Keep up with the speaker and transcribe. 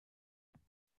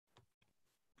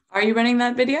Are you running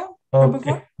that video from Okay,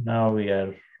 before? now we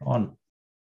are on.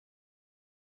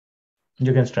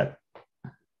 You can start.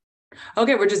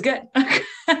 Okay, we're just good.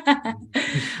 All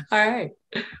right.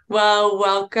 Well,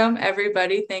 welcome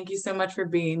everybody. Thank you so much for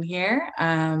being here.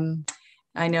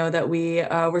 I know that we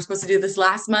were supposed to do this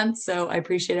last month, so I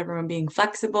appreciate everyone being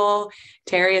flexible.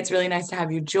 Terry, it's really nice to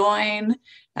have you join.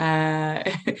 Uh,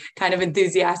 kind of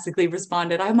enthusiastically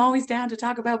responded, I'm always down to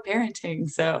talk about parenting.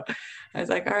 So I was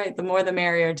like, all right, the more the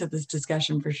merrier to this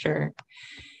discussion for sure.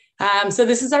 So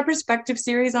this is our perspective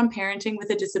series on parenting with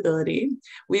a disability.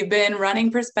 We've been running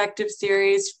perspective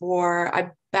series for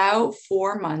about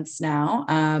 4 months now.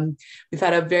 We've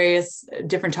had a various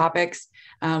different topics.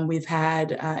 We've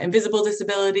had invisible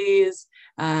disabilities,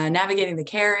 navigating the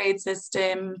care aid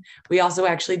system. We also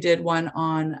actually did one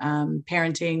on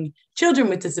parenting children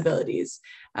with disabilities,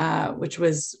 which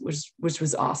was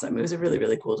awesome. It was a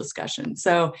really cool discussion.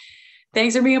 So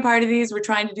thanks for being a part of these. We're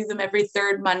trying to do them every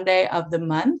third Monday of the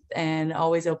month and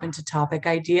always open to topic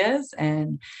ideas.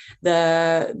 And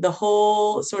the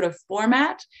whole sort of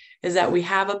format is that we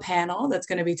have a panel that's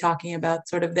going to be talking about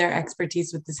sort of their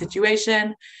expertise with the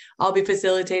situation. I'll be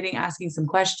facilitating, asking some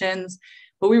questions,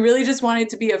 but we really just want it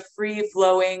to be a free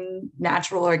flowing,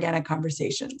 natural, organic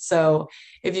conversation. So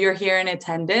if you're here in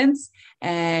attendance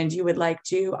and you would like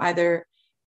to either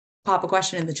pop a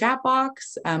question in the chat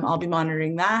box. I'll be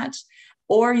monitoring that.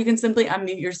 Or you can simply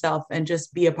unmute yourself and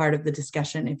just be a part of the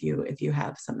discussion if you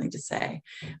have something to say,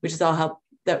 which is all help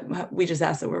that we just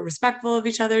ask that we're respectful of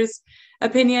each other's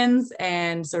opinions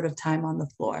and sort of time on the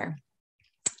floor.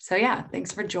 So yeah,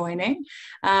 thanks for joining.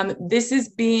 This is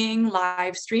being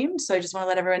live streamed. So I just want to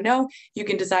let everyone know you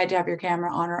can decide to have your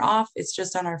camera on or off. It's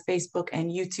just on our Facebook and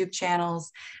YouTube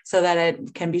channels so that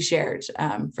it can be shared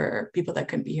for people that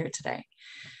couldn't be here today.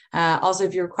 Also,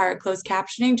 if you require closed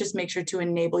captioning, just make sure to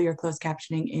enable your closed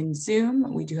captioning in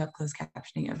Zoom. We do have closed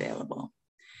captioning available.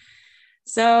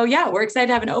 So yeah, we're excited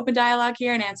to have an open dialogue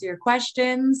here and answer your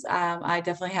questions. I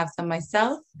definitely have some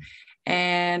myself.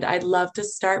 And I'd love to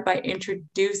start by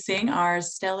introducing our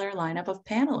stellar lineup of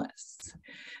panelists.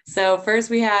 So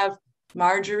first we have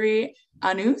Marjorie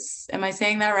Anus. Am I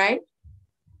saying that right?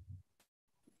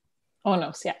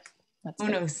 Onos, yeah. That's good.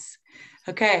 Unus.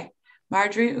 Okay.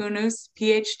 Marjorie Unus,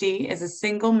 PhD, is a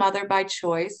single mother by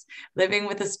choice living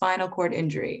with a spinal cord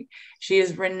injury. She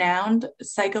is a renowned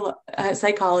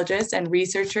psychologist and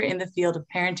researcher in the field of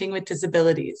parenting with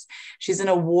disabilities. She's an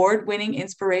award-winning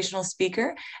inspirational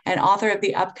speaker and author of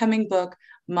the upcoming book,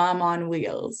 Mom on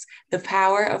Wheels, The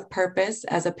Power of Purpose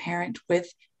as a Parent with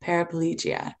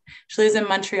Paraplegia. She lives in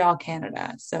Montreal,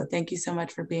 Canada. So thank you so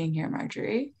much for being here,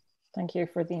 Marjorie. Thank you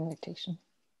for the invitation.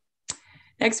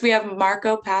 Next, we have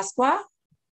Marco Pasqua.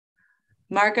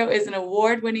 Marco is an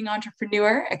award-winning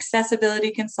entrepreneur,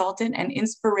 accessibility consultant, and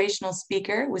inspirational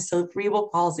speaker with cerebral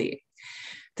palsy.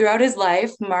 Throughout his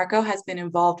life, Marco has been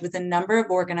involved with a number of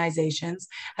organizations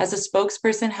as a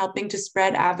spokesperson helping to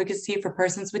spread advocacy for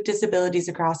persons with disabilities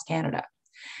across Canada.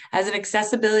 As an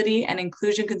accessibility and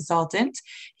inclusion consultant,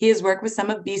 he has worked with some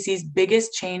of BC's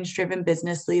biggest change-driven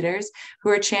business leaders who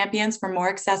are champions for more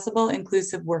accessible,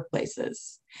 inclusive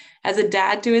workplaces. As a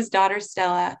dad to his daughter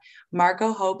Stella,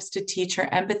 Marco hopes to teach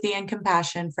her empathy and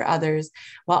compassion for others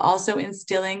while also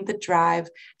instilling the drive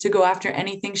to go after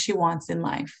anything she wants in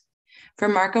life. For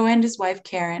Marco and his wife,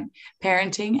 Karen,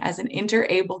 parenting as an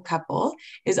interable couple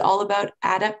is all about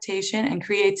adaptation and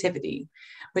creativity,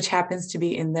 which happens to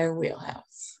be in their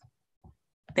wheelhouse.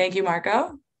 Thank you,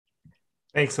 Marco.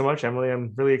 Thanks so much, Emily.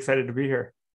 I'm really excited to be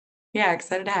here. Yeah,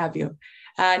 excited to have you.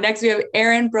 Next, we have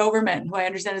Aaron Broverman, who I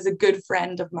understand is a good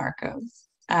friend of Marco's.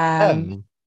 Yeah.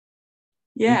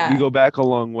 We go back a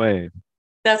long way.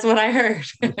 That's what I heard.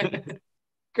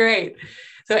 Great.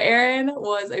 So Aaron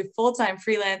was a full-time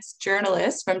freelance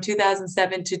journalist from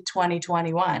 2007 to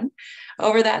 2021.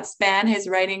 Over that span, his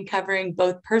writing covering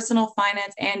both personal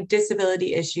finance and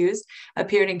disability issues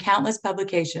appeared in countless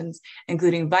publications,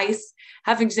 including Vice,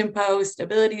 Huffington Post,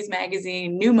 Abilities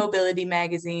Magazine, New Mobility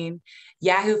Magazine,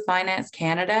 Yahoo Finance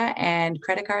Canada, and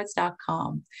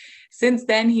creditcards.com. Since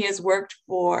then, he has worked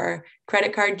for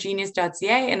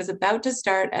creditcardgenius.ca and is about to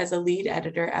start as a lead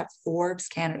editor at Forbes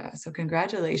Canada. So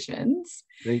congratulations.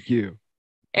 Thank you.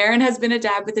 Aaron has been a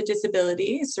dad with a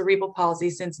disability, cerebral palsy,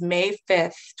 since May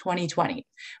 5th, 2020,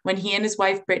 when he and his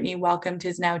wife, Brittany, welcomed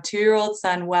his now 2-year-old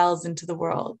son, Wells, into the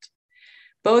world.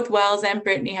 Both Wells and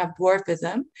Brittany have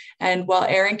dwarfism, and while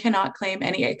Aaron cannot claim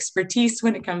any expertise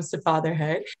when it comes to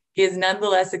fatherhood, he is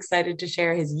nonetheless excited to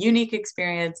share his unique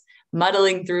experience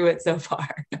muddling through it so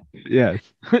far. Yes.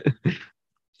 I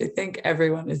think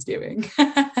everyone is doing.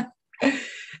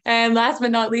 And last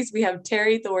but not least, we have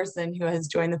Terry Thorson, who has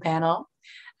joined the panel.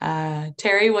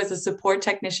 Terry was a support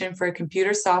technician for a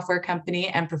computer software company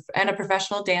and a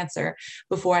professional dancer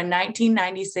before a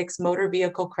 1996 motor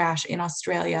vehicle crash in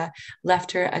Australia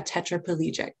left her a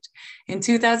tetraplegic. In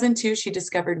 2002, she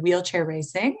discovered wheelchair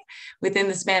racing. Within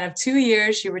the span of 2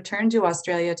 years, she returned to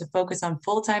Australia to focus on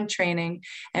full-time training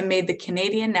and made the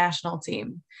Canadian national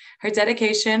team. Her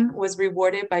dedication was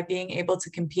rewarded by being able to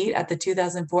compete at the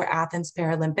 2004 Athens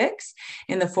Paralympics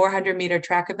in the 400-meter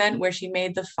track event, where she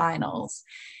made the finals.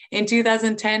 In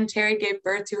 2010, Terry gave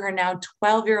birth to her now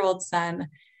 12-year-old son,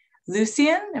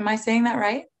 Lucien. Am I saying that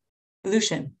right?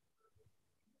 Lucien.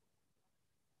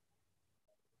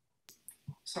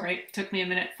 Sorry, it took me a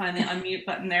minute to find the unmute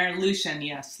button there. Lucien,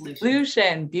 yes, Lucien.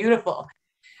 Lucien, beautiful.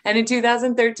 And in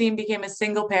 2013, became a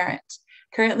single parent.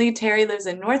 Currently, Terry lives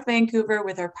in North Vancouver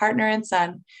with her partner and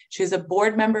son. She's a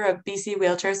board member of BC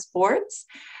Wheelchair Sports,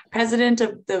 president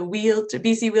of the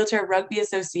BC Wheelchair Rugby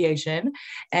Association,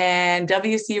 and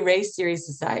WC Race Series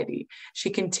Society. She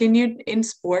continued in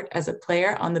sport as a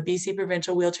player on the BC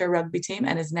Provincial Wheelchair Rugby team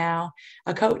and is now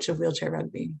a coach of wheelchair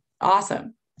rugby.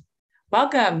 Awesome.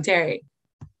 Welcome, Terry.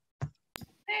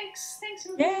 Thanks.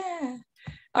 Yeah.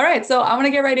 All right, so I want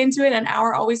to get right into it. An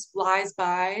hour always flies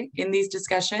by in these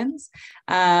discussions.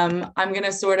 I'm going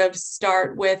to sort of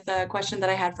start with a question that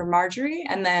I had for Marjorie,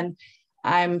 and then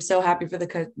I'm so happy for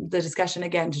the discussion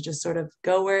again to just sort of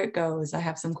go where it goes. I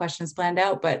have some questions planned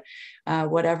out, but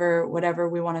whatever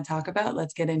we want to talk about,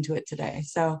 let's get into it today.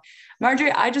 So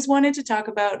Marjorie, I just wanted to talk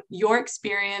about your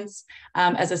experience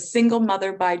as a single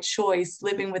mother by choice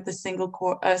living with a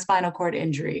spinal cord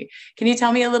injury. Can you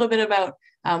tell me a little bit about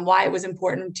why it was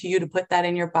important to you to put that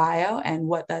in your bio and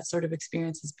what that sort of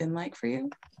experience has been like for you?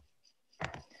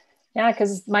 Yeah,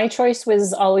 because my choice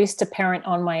was always to parent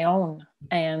on my own.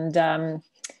 And,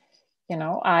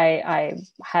 I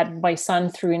had my son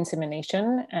through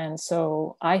insemination. And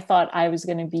so I thought I was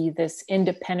going to be this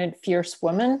independent, fierce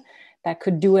woman that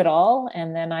could do it all.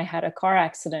 And then I had a car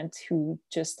accident who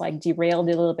just like derailed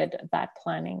a little bit of that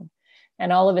planning.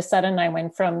 And all of a sudden I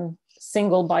went from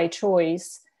single by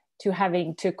choice to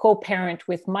having to co-parent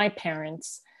with my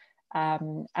parents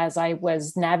as I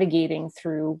was navigating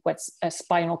through what a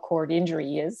spinal cord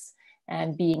injury is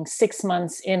and being 6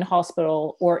 months in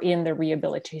hospital or in the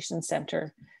rehabilitation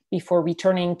center before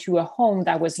returning to a home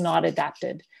that was not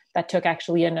adapted. That took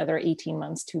actually another 18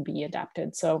 months to be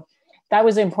adapted. So that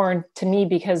was important to me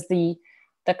because the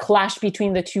clash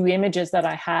between the two images that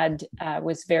I had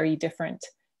was very different,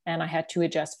 and I had to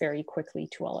adjust very quickly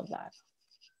to all of that.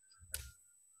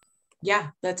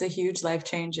 Yeah, that's a huge life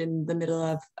change in the middle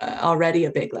of already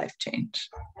a big life change,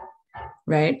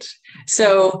 right?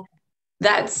 So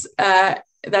that's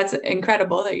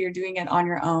incredible that you're doing it on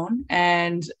your own.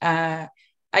 And I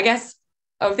guess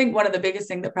I think one of the biggest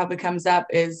things that probably comes up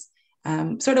is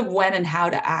sort of when and how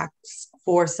to ask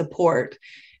for support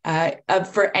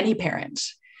for any parent.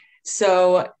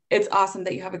 So it's awesome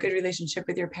that you have a good relationship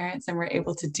with your parents and we're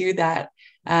able to do that.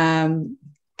 Can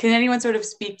anyone sort of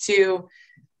speak to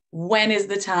when is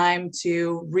the time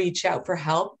to reach out for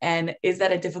help? And is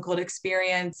that a difficult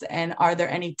experience? And are there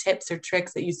any tips or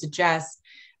tricks that you suggest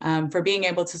for being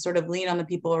able to sort of lean on the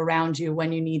people around you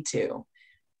when you need to?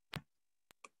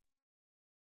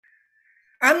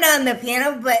 I'm not on the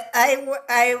piano, but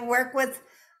I work with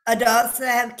adults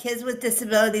that have kids with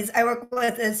disabilities. I work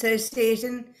with the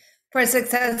Association for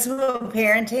Successful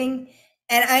Parenting,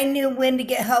 and I knew when to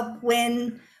get help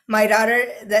when my daughter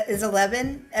that is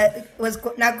 11 was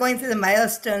not going through the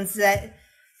milestones that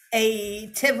a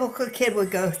typical kid would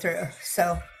go through.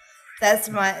 So that's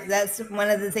one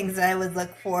of the things that I would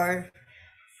look for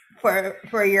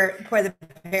the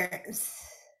parents.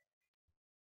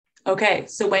 Okay,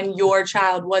 so when your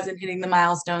child wasn't hitting the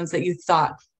milestones that you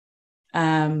thought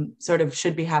sort of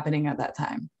should be happening at that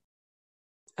time.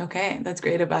 Okay, that's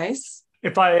great advice.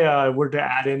 If I were to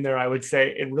add in there, I would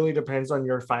say it really depends on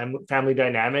your family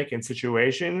dynamic and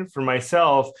situation. For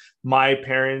myself, my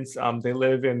parents, they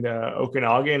live in the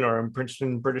Okanagan or in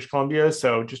Princeton, British Columbia,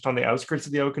 so just on the outskirts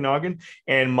of the Okanagan.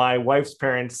 And my wife's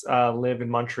parents live in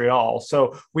Montreal.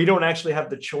 So we don't actually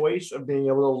have the choice of being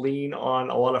able to lean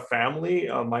on a lot of family.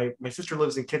 My sister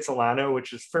lives in Kitsilano,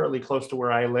 which is fairly close to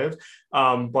where I live.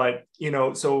 But,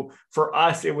 so for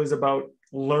us, it was about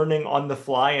learning on the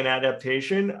fly and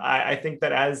adaptation. I think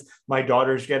that as my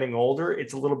daughter's getting older,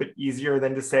 it's a little bit easier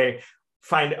than to say,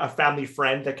 find a family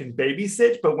friend that can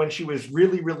babysit. But when she was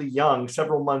really, really young,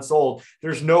 several months old,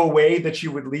 there's no way that you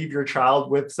would leave your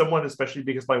child with someone, especially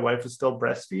because my wife was still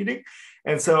breastfeeding.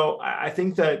 And so I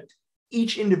think that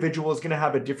each individual is going to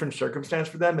have a different circumstance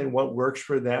for them and what works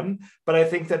for them. But I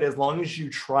think that as long as you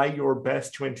try your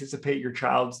best to anticipate your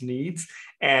child's needs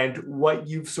and what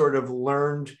you've sort of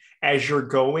learned as you're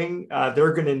going,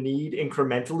 they're going to need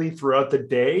incrementally throughout the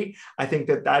day. I think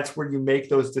that that's where you make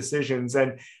those decisions.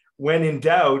 And when in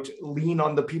doubt, lean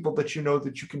on the people that you know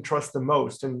that you can trust the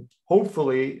most. And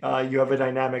hopefully you have a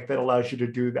dynamic that allows you to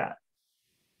do that.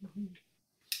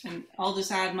 And I'll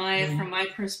just add from my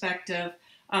perspective,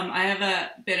 I have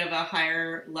a bit of a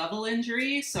higher level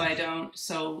injury,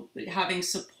 so having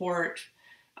support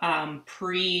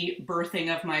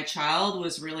pre-birthing of my child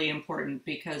was really important,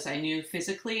 because I knew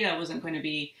physically I wasn't going to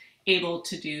be able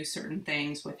to do certain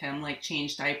things with him, like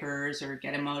change diapers or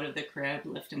get him out of the crib,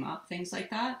 lift him up, things like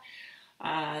that.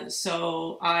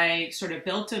 So I sort of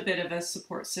built a bit of a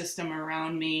support system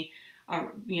around me,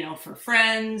 for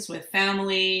friends, with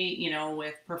family,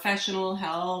 with professional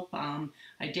help.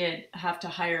 I did have to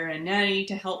hire a nanny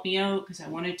to help me out because I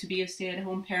wanted to be a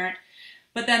stay-at-home parent.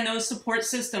 But then those support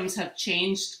systems have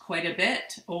changed quite a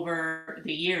bit over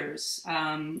the years.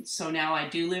 So now I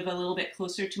do live a little bit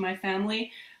closer to my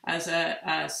family. As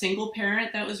a single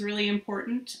parent, that was really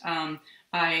important.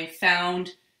 I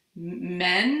found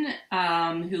men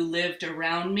who lived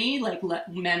around me, like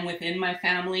men within my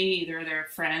family, either their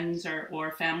friends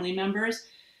or family members,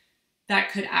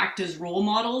 that could act as role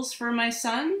models for my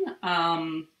son.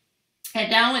 And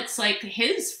now it's like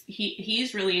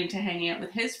he's really into hanging out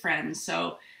with his friends.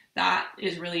 So that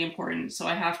is really important. So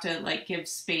I have to give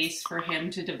space for him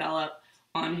to develop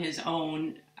on his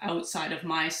own outside of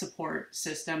my support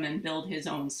system and build his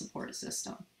own support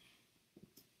system.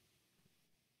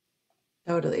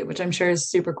 Totally, which I'm sure is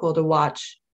super cool to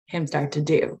watch him start to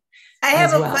do. I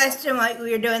have a question while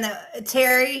we were doing that.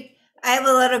 Terry, I have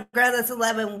a little girl that's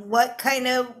 11. What kind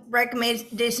of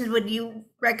recommendations would you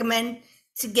recommend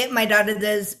to get my daughter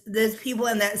those people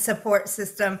in that support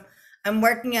system? I'm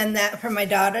working on that for my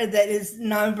daughter that is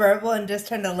nonverbal and just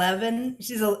turned 11.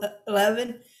 She's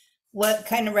 11. What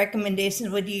kind of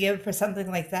recommendations would you give for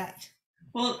something like that?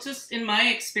 Well, just in my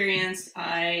experience,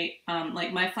 I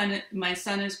my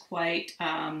son is quite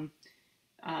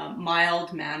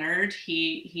mild-mannered.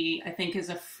 He I think is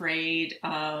afraid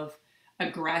of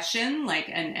aggression,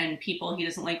 and people. He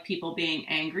doesn't like people being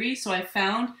angry. So I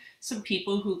found some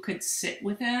people who could sit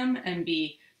with him and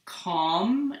be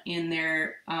calm in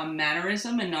their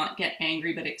mannerism and not get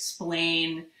angry, but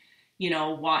explain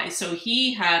why. So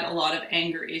he had a lot of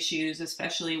anger issues,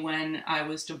 especially when I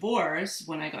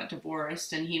got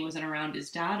divorced and he wasn't around his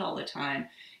dad all the time.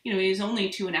 He was only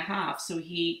 2.5, so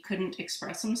he couldn't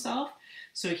express himself.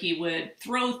 So he would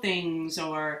throw things,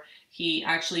 or he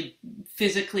actually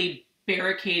physically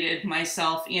barricaded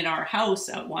myself in our house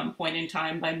at one point in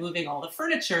time by moving all the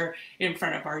furniture in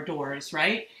front of our doors,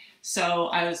 right? So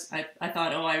I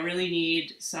thought, I really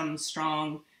need some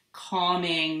strong,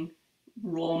 calming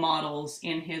role models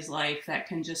in his life that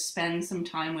can just spend some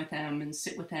time with him and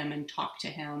sit with him and talk to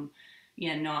him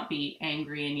and not be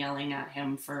angry and yelling at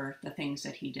him for the things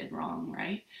that he did wrong,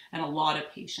 right? And a lot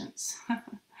of patience.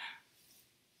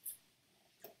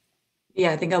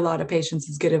 Yeah, I think a lot of patience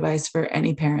is good advice for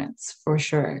any parents, for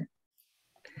sure.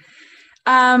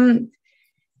 Yeah,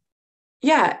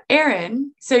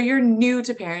 Aaron, so you're new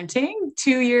to parenting,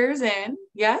 2 years in,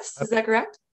 yes? Is that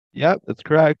correct? Yep, that's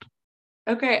correct.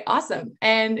 Okay, awesome.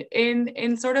 And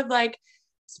in sort of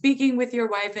speaking with your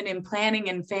wife and in planning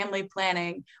and family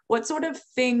planning, what sort of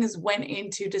things went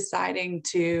into deciding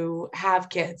to have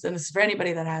kids? And this is for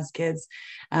anybody that has kids,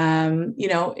 and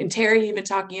Terry even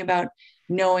talking about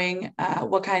knowing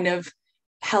what kind of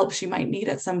help she might need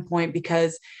at some point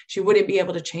because she wouldn't be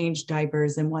able to change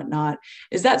diapers and whatnot.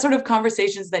 Is that sort of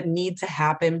conversations that need to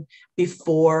happen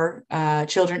before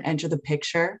children enter the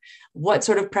picture? What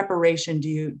sort of preparation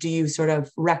do you sort of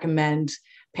recommend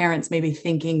parents maybe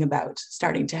thinking about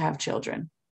starting to have children?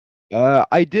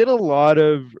 I did a lot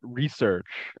of research.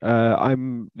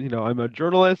 I'm a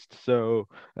journalist, so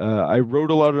I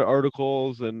wrote a lot of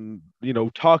articles and,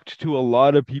 talked to a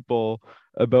lot of people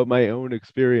about my own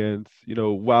experience,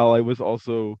 while I was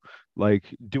also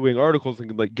doing articles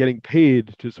and getting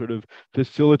paid to sort of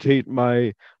facilitate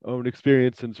my own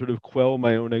experience and sort of quell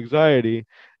my own anxiety.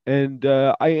 And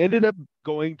I ended up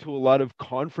going to a lot of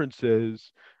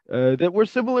conferences that were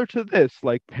similar to this,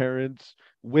 like parents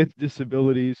with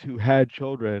disabilities who had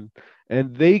children,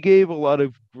 and they gave a lot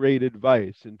of great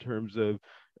advice in terms of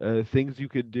things you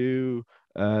could do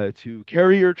to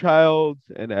carry your child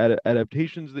and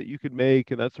adaptations that you could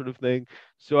make and that sort of thing.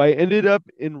 So I ended up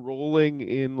enrolling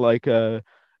in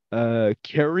a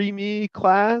carry me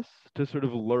class to sort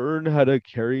of learn how to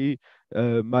carry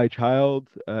my child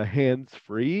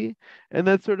hands-free and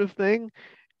that sort of thing.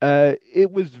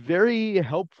 It was very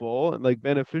helpful and like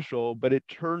beneficial, but it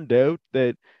turned out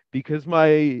that because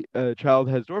my child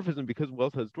has dwarfism, because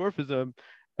Wells has dwarfism,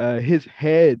 his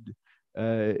head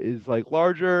is like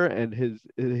larger, and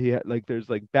like there's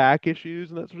like back issues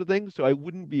and that sort of thing. So I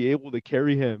wouldn't be able to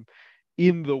carry him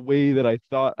in the way that I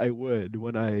thought I would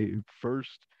when I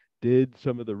first did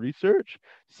some of the research.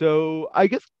 So I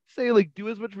guess say like do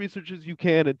as much research as you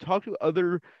can and talk to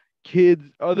other kids,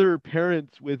 other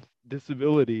parents with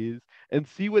disabilities and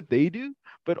see what they do,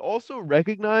 but also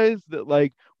recognize that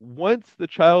like once the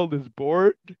child is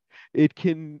born, it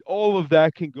can all of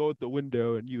that can go out the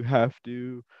window and you have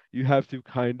to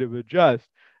kind of adjust.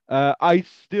 I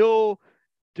still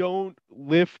don't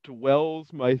lift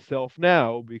Wells myself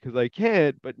now because I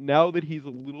can't, but now that he's a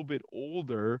little bit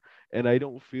older and I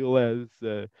don't feel as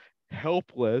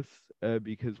helpless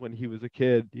because when he was a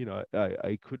kid,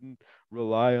 I couldn't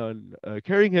rely on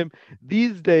carrying him.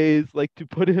 These days, like to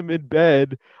put him in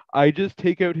bed, I just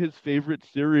take out his favorite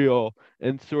cereal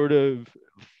and sort of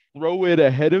throw it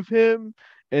ahead of him,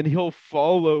 and he'll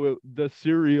follow the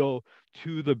cereal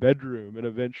to the bedroom and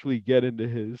eventually get into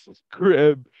his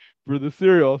crib for the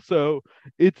cereal. So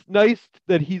it's nice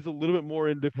that he's a little bit more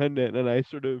independent and I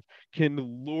sort of can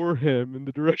lure him in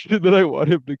the direction that I want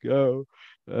him to go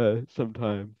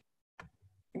sometimes.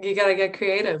 You got to get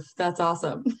creative. That's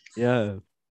awesome. Yeah.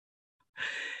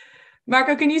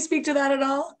 Marco, can you speak to that at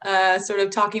all? Sort of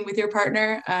talking with your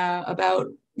partner about,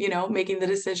 making the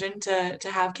decision to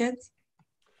have kids?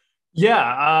 Yeah,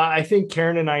 I think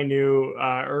Karen and I knew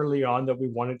early on that we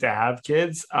wanted to have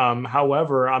kids.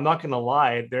 However, I'm not going to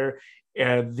lie,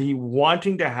 the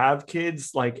wanting to have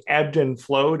kids like ebbed and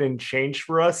flowed and changed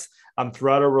for us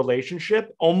throughout our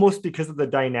relationship, almost because of the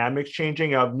dynamics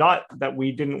changing of not that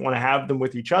we didn't want to have them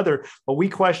with each other, but we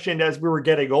questioned as we were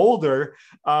getting older,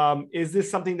 is this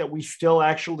something that we still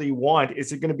actually want?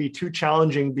 Is it going to be too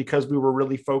challenging because we were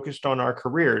really focused on our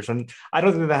careers? And I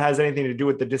don't think that has anything to do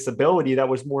with the disability. That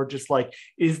was more just like,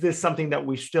 is this something that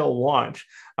we still want?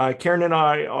 Karen and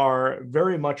I are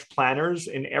very much planners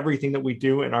in everything that we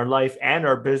do in our life and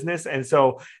our business. And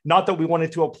so not that we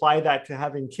wanted to apply that to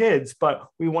having kids, but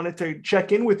we wanted to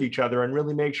check in with each other and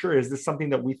really make sure, is this something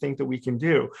that we think that we can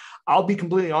do? I'll be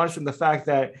completely honest in the fact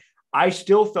that I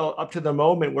still felt up to the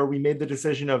moment where we made the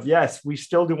decision of, yes, we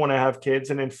still do want to have kids.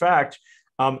 And in fact,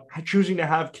 choosing to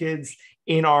have kids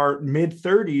in our mid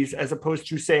 30s, as opposed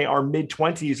to say our mid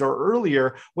 20s or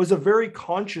earlier, was a very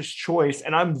conscious choice.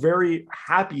 And I'm very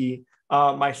happy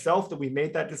myself that we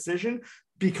made that decision,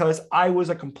 because I was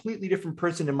a completely different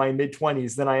person in my mid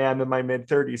 20s than I am in my mid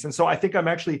 30s. And so I think I'm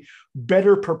actually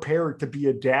better prepared to be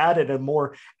a dad and a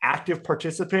more active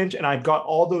participant. And I've got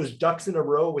all those ducks in a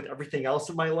row with everything else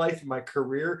in my life and my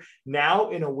career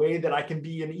now in a way that I can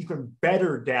be an even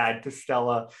better dad to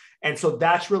Stella. And so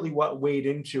that's really what weighed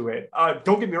into it.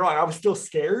 Don't get me wrong, I was still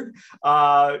scared,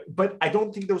 but I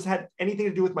don't think those had anything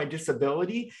to do with my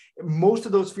disability. Most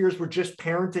of those fears were just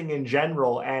parenting in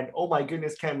general. And oh my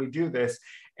goodness, can we do this?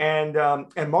 And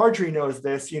Marjorie knows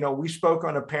this. We spoke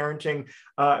on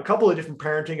a couple of different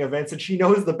parenting events, and she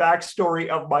knows the backstory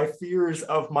of my fears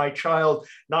of my child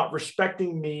not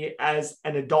respecting me as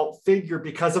an adult figure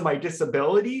because of my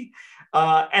disability.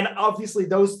 And obviously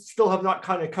those still have not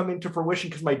kind of come into fruition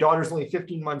because my daughter's only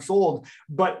 15 months old.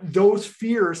 But those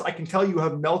fears, I can tell you,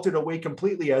 have melted away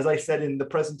completely, as I said in the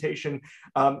presentation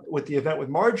with the event with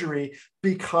Marjorie,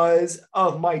 because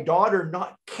of my daughter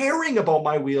not caring about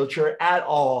my wheelchair at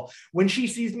all. When she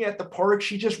sees me at the park,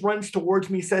 she just runs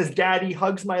towards me, says, "Daddy,"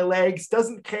 hugs my legs,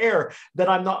 doesn't care that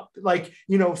I'm not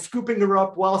scooping her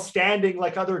up while standing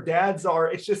like other dads are.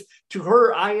 It's just, to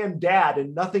her, I am dad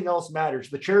and nothing else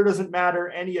matters. The chair doesn't matter.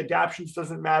 Any adaptions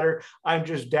doesn't matter. I'm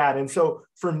just dad. And so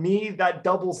for me, that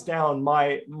doubles down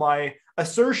my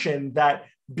assertion that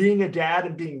being a dad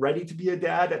and being ready to be a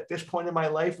dad at this point in my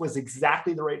life was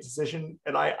exactly the right decision.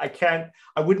 And I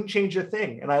wouldn't change a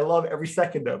thing. And I love every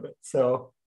second of it.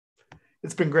 So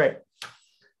it's been great.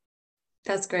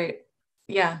 That's great.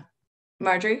 Yeah.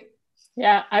 Marjorie?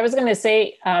 Yeah, I was going to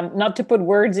say, not to put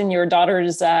words in your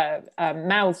daughter's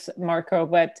mouth, Marco,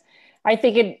 but I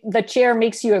think the chair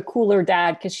makes you a cooler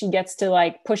dad because she gets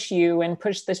to push you and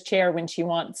push this chair when she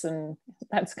wants. And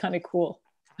that's kind of cool.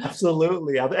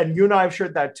 Absolutely. And you and I have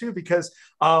shared that too, because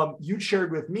you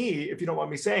shared with me, if you don't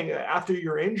mind me saying, after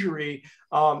your injury,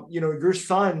 your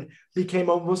son became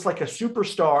almost like a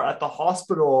superstar at the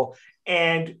hospital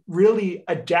and really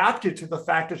adapted to the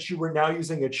fact that you were now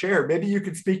using a chair. Maybe you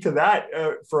could speak to that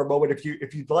for a moment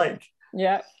if you'd like.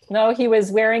 Yeah. No, he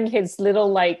was wearing his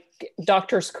little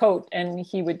doctor's coat, and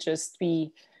he would just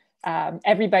be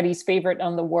everybody's favorite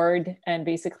on the ward, and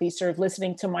basically sort of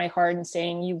listening to my heart and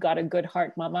saying, "You've got a good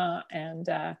heart, mama," and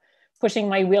pushing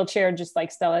my wheelchair just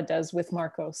like Stella does with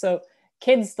Marco. So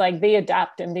kids, like, they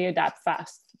adapt, and they adapt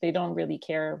fast. They don't really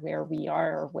care where we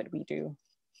are or what we do.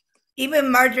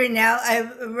 Even Marjorie, now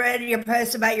I've read your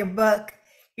post about your book.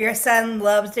 Your son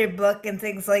loves your book and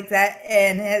things like that,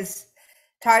 and has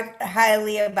talked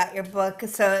highly about your book.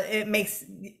 So it makes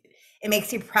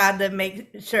you proud to make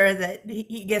sure that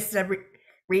he gets to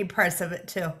read parts of it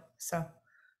too. So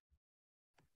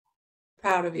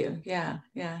proud of you. Yeah.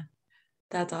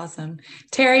 That's awesome.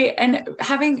 Terry, and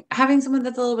having someone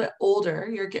that's a little bit older,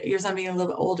 your son being a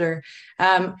little bit older,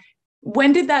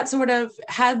 when did that sort of,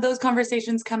 had those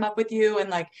conversations come up with you, and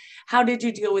like, how did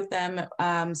you deal with them?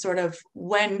 Sort of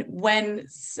when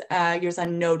your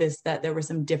son noticed that there were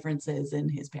some differences in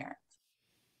his parents?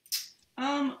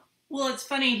 Well, it's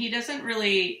funny. He doesn't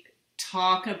really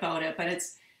talk about it, but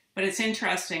it's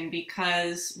interesting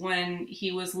because when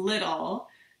he was little,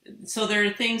 so there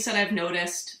are things that I've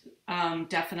noticed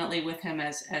definitely with him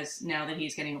as now that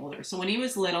he's getting older. So when he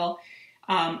was little,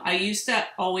 I used to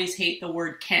always hate the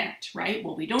word can't, right?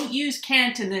 Well, we don't use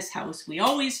can't in this house. We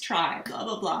always try, blah,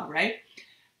 blah, blah, right?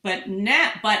 But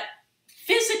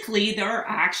physically, there are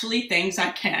actually things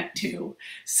I can't do.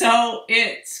 So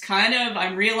it's kind of,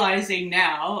 I'm realizing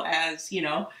now, as, you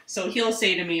know, so he'll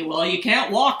say to me, "Well, you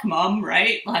can't walk, Mom,"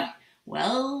 right? Like,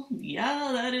 well,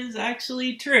 yeah, that is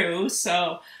actually true.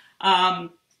 So, and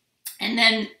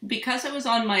then because I was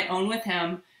on my own with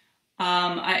him,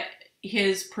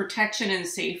 his protection and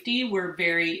safety were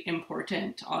very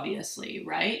important, obviously,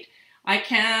 right? I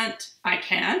can't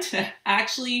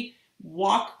actually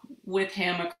walk with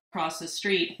him across the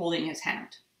street holding his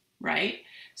hand, right?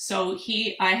 So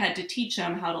I had to teach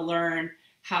him how to learn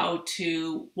how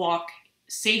to walk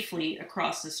safely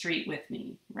across the street with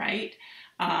me, right?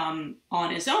 On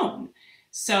his own.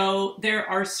 So there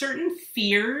are certain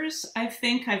fears I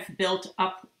think I've built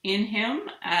up in him.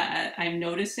 I'm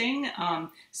noticing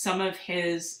some of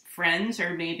his friends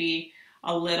are maybe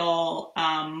a little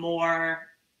more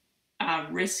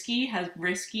has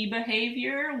risky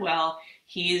behavior. Well,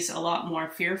 he's a lot more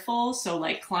fearful. So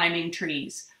like climbing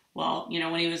trees. Well, you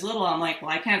know, when he was little, I'm like,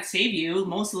 well, I can't save you.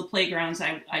 Most of the playgrounds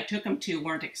I took him to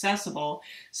weren't accessible.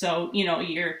 So, you know,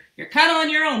 you're kind of on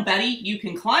your own, buddy. You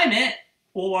can climb it,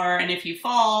 and if you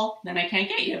fall, then I can't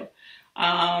get you.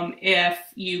 If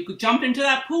you jump into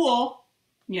that pool,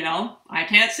 you know, I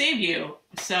can't save you.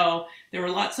 So there were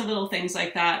lots of little things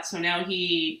like that. So now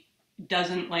he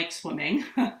doesn't like swimming.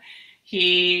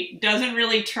 He doesn't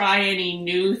really try any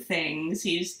new things.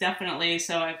 He's definitely,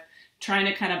 so I'm trying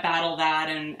to kind of battle that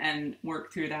and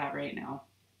work through that right now.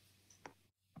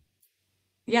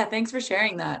 Yeah, thanks for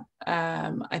sharing that.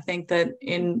 I think that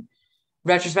in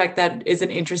retrospect, that is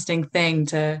an interesting thing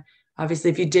to,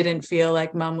 obviously, if you didn't feel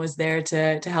like Mom was there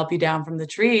to help you down from the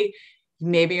tree,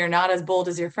 maybe you're not as bold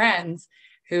as your friends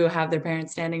who have their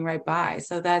parents standing right by.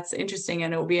 So that's interesting.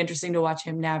 And it will be interesting to watch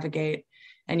him navigate,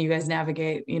 and you guys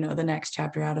navigate, you know, the next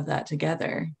chapter out of that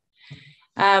together.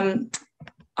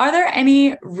 Are there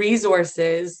any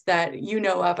resources that you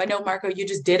know of? I know, Marco, you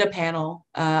just did a panel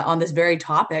on this very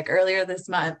topic earlier this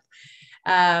month.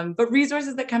 But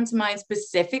resources that come to mind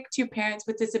specific to parents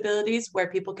with disabilities where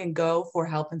people can go for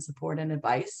help and support and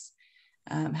advice.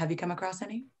 Have you come across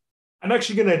any? I'm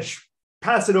actually going to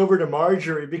pass it over to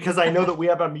Marjorie because I know that we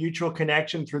have a mutual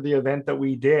connection through the event that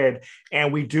we did.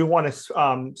 And we do want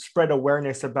to spread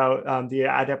awareness about the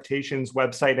Adaptations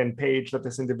website and page that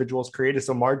this individual has created.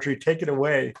 So Marjorie, take it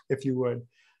away, if you would.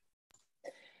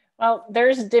 Well,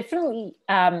 there's definitely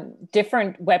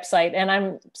different website, and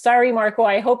I'm sorry, Marco,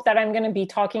 I hope that I'm going to be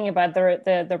talking about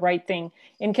the right thing.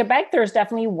 In Quebec, there's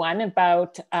definitely one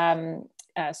about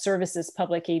Services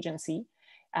Public Agency.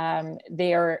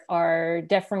 There are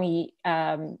definitely,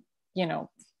 you know,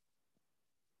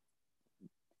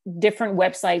 different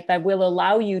websites that will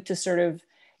allow you to sort of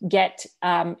get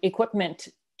equipment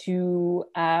to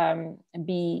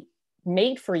be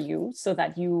made for you so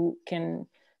that you can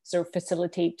sort of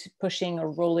facilitate pushing or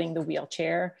rolling the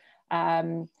wheelchair.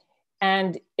 And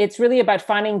it's really about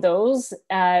finding those.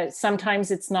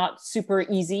 Sometimes it's not super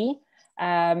easy.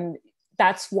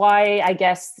 That's why I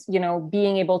guess, you know,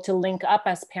 being able to link up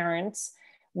as parents,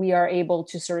 we are able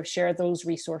to sort of share those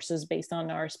resources based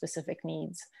on our specific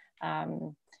needs.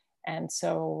 And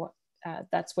so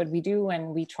that's what we do. And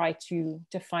we try to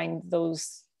find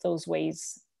those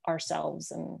ways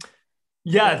ourselves. And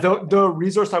yeah, the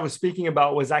resource I was speaking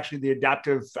about was actually the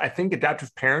adaptive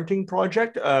parenting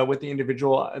project with the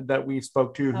individual that we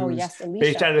spoke to, who's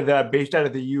based out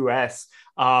of the US,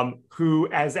 who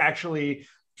has actually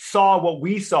saw what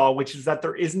we saw, which is that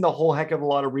there isn't a whole heck of a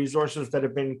lot of resources that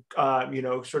have been,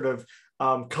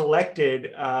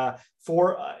 collected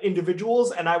for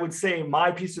individuals. And I would say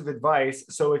my piece of advice,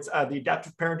 so it's the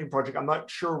Adaptive Parenting Project. I'm not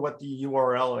sure what the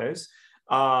URL is.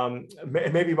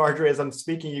 Maybe Marjorie, as I'm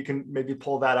speaking, you can maybe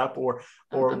pull that up or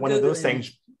one of those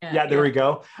things. Yeah, there we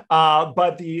go.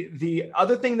 But the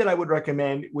other thing that I would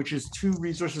recommend, which is two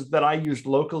resources that I used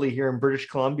locally here in British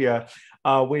Columbia,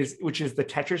 which is the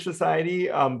ConnecTra Society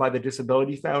by the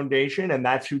Disability Foundation, and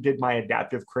that's who did my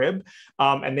adaptive crib.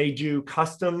 And they do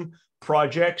custom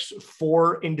projects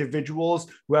for individuals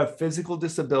who have physical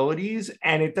disabilities.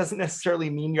 And it doesn't necessarily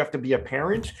mean you have to be a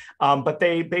parent, but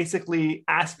they basically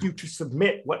ask you to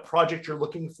submit what project you're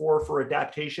looking for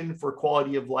adaptation, for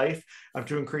quality of life,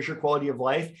 to increase your quality of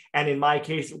life. And in my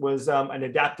case, it was an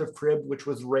adaptive crib, which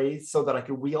was raised so that I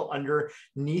could wheel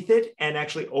underneath it and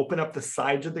actually open up the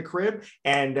sides of the crib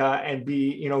and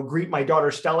be, greet my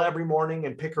daughter Stella every morning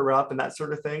and pick her up and that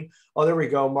sort of thing. Oh, there we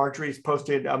go. Marjorie's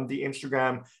posted the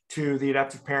Instagram to the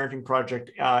Adaptive Parenting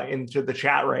Project into the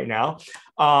chat right now.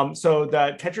 So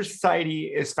the ConnecTra Society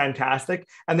is fantastic.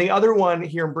 And the other one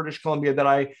here in British Columbia that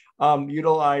I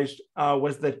utilized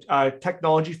was the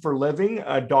Technology for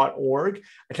Living.org.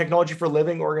 A Technology for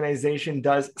Living organization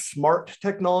does smart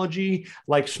technology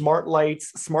like smart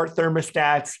lights, smart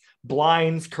thermostats,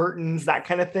 blinds, curtains, that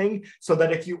kind of thing, so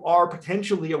that if you are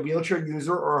potentially a wheelchair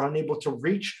user or unable to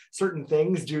reach certain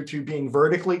things due to being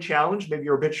vertically challenged, maybe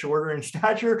you're a bit shorter in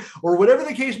stature or whatever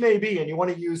the case may be, and you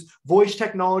want to use voice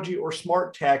technology or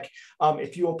smart tech,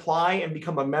 if you apply and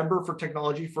become a member for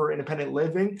Technology for Independent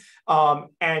Living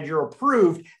and you're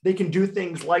approved, they can do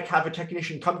things like have a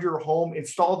technician come to your home,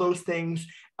 install those things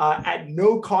at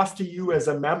no cost to you as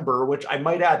a member, which I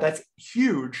might add, that's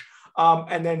huge.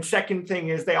 And then second thing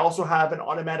is they also have an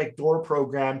automatic door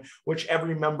program, which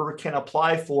every member can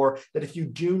apply for, that if you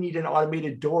do need an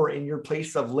automated door in your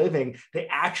place of living, they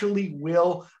actually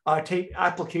will take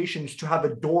applications to have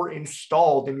a door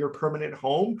installed in your permanent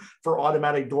home for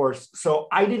automatic doors. So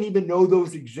I didn't even know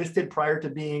those existed prior to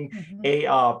being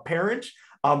a parent.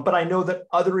 But I know that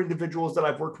other individuals that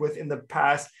I've worked with in the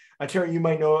past, Terry, you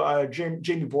might know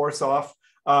Jamie Borsoff.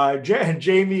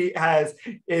 Jamie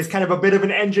is kind of a bit of an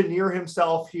engineer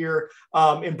himself here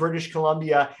in British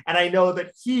Columbia. And I know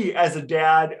that he, as a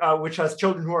dad, which has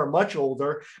children who are much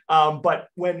older, but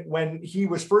when he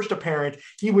was first a parent,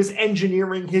 he was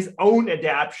engineering his own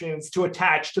adaptions to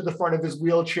attach to the front of his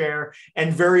wheelchair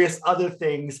and various other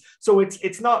things. So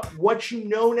it's not what you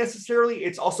know necessarily,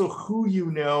 it's also who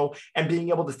you know, and being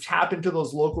able to tap into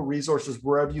those local resources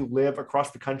wherever you live across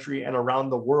the country and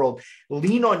around the world.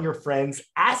 Lean on your friends,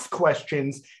 ask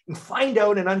questions, and find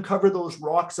out and uncover those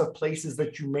rocks of places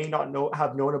that you may not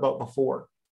have known about before.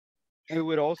 I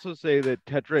would also say that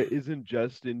ConnecTra isn't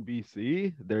just in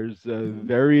BC. There's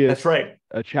various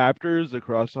chapters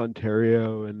across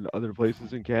Ontario and other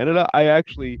places in Canada. I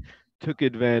actually took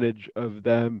advantage of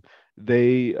them.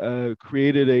 They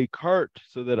created a cart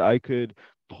so that I could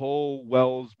pull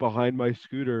Wells behind my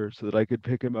scooter so that I could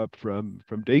pick him up from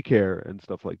daycare and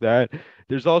stuff like that.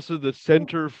 There's also the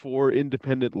Center for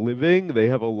Independent Living. They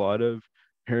have a lot of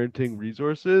parenting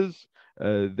resources.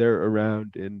 They're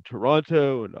around in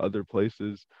Toronto and other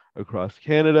places across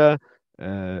Canada,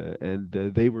 and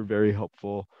they were very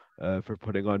helpful for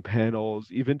putting on panels,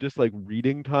 even just like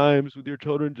reading times with your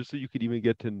children, just so you could even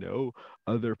get to know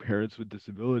other parents with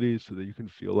disabilities so that you can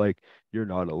feel like you're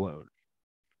not alone.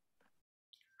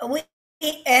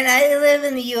 And I live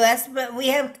in the U.S., but we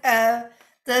have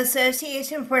the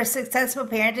Association for Successful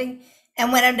Parenting.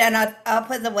 And when I'm done, I'll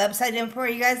put the website in for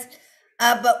you guys.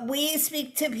 But we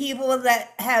speak to people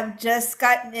that have just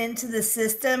gotten into the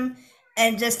system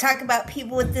and just talk about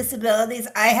people with disabilities.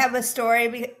 I have a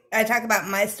story. I talk about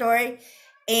my story,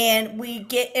 and we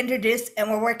get introduced, and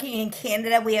we're working in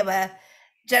Canada. We have a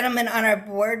gentleman on our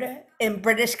board in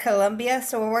British Columbia.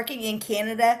 So we're working in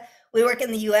Canada. We work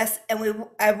in the U.S. and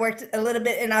I've worked a little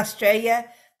bit in Australia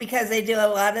because they do a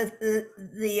lot of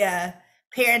the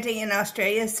parenting in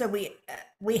Australia. So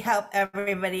we help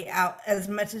everybody out as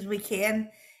much as we can,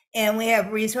 and we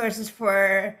have resources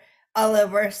for all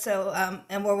over. So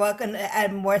and we're welcome to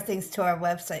add more things to our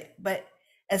website. But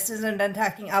as soon as I'm done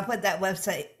talking, I'll put that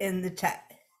website in the chat.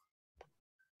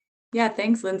 Yeah,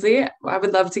 thanks, Lindsay. I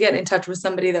would love to get in touch with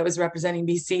somebody that was representing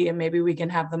BC, and maybe we can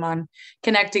have them on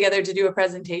Connect together to do a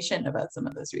presentation about some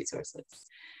of those resources.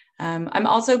 I'm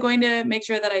also going to make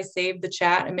sure that I save the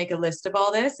chat and make a list of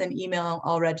all this and email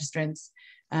all registrants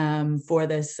for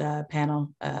this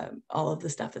panel, all of the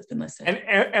stuff that's been listed. And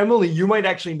Emily, you might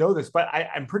actually know this, but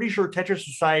I'm pretty sure Tetra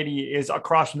Society is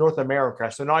across North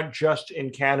America, so not just in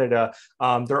Canada.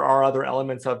 There are other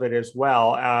elements of it as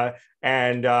well,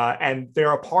 and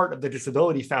they're a part of the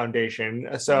Disability Foundation.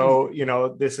 So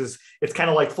it's kind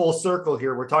of like full circle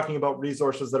here. We're talking about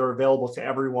resources that are available to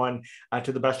everyone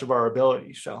to the best of our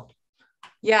ability. So.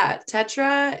 Yeah,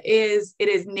 Tetra is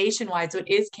nationwide, so it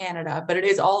is Canada, but it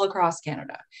is all across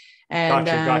Canada. And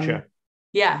Gotcha.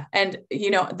 Yeah, and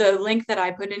the link that I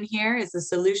put in here is the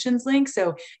solutions link,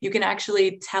 so you can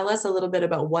actually tell us a little bit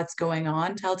about what's going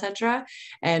on, tell Tetra,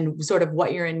 and sort of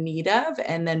what you're in need of,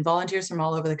 and then volunteers from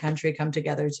all over the country come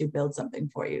together to build something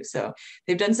for you. So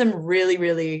they've done some really,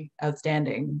 really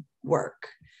outstanding work.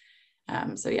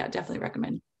 So yeah, definitely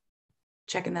recommend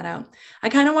checking that out. I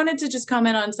kind of wanted to just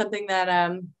comment on something that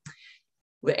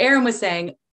Aaron was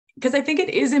saying, because I think it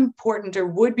is important, or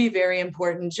would be very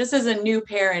important, just as a new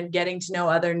parent, getting to know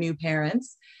other new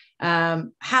parents.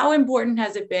 How important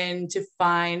has it been to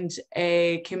find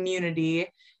a community,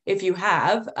 if you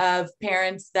have, of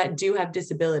parents that do have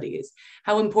disabilities?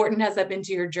 How important has that been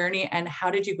to your journey, and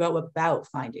how did you go about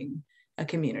finding a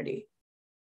community?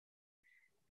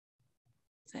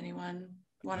 Does anyone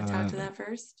want to talk to that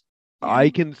first?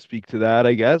 I can speak to that,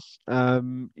 I guess.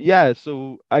 Yeah,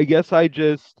 so I guess I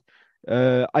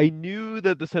knew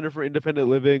that the Center for Independent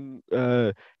Living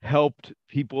helped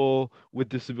people with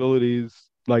disabilities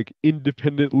like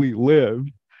independently live.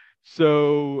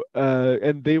 So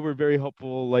and they were very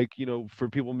helpful, like, for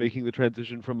people making the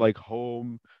transition from like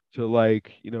home to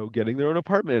like, getting their own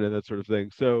apartment and that sort of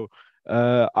thing. So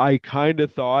I kind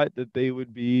of thought that they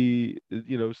would be,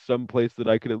 some place that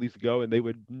I could at least go and they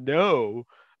would know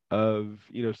of,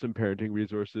 some parenting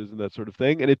resources and that sort of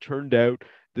thing. And it turned out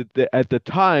that at the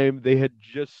time they had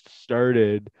just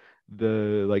started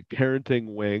the like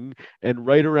parenting wing, and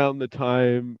right around the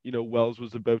time Wells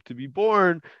was about to be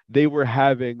born, they were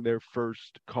having their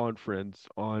first conference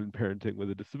on parenting with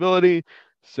a disability.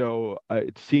 So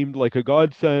it seemed like a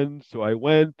godsend, so I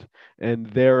went, and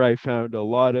there I found a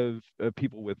lot of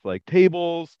people with like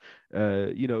tables,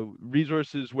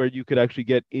 resources where you could actually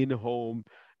get in-home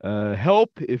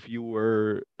help if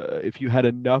you had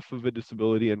enough of a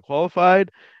disability and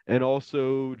qualified, and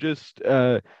also just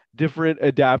different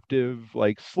adaptive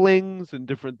like slings and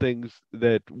different things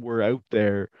that were out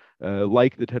there,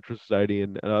 like the Tetra Society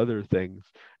and other things.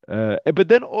 But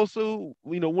then also,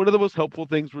 one of the most helpful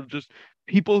things were just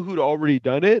people who'd already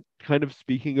done it, kind of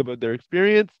speaking about their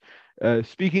experience,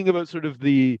 speaking about sort of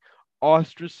the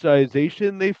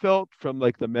ostracization they felt from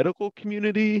like the medical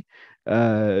community,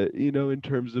 in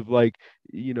terms of like,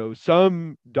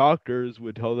 some doctors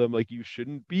would tell them like you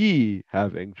shouldn't be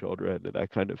having children and that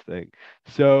kind of thing.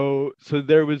 So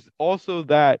there was also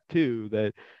that too,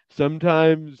 that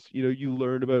sometimes, you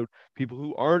learn about people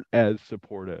who aren't as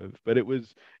supportive, but it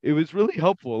was really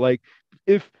helpful. Like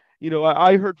if,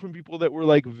 I heard from people that were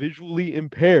like visually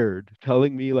impaired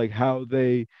telling me like how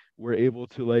they were able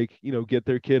to like, get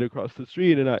their kid across the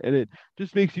street. And it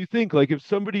just makes you think, like, if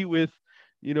somebody with,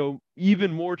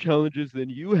 even more challenges than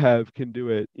you have can do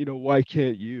it, why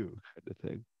can't you, kind of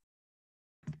thing.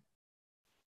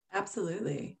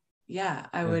 Absolutely. Yeah,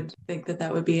 I would think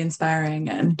that would be inspiring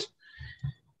and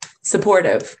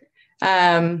supportive.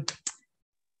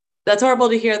 That's horrible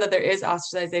to hear that there is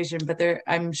ostracization, but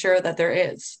I'm sure that there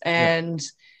is. And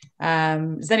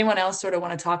does anyone else sort of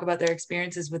want to talk about their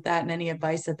experiences with that and any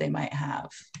advice that they might have?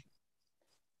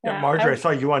 Yeah, Marjorie, I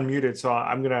saw you unmuted, so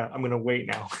I'm gonna wait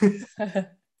now.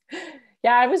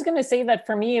 Yeah, I was going to say that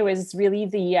for me, it was really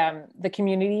the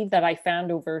community that I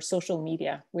found over social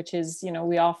media, which is,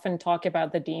 we often talk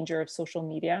about the danger of social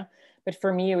media, but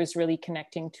for me, it was really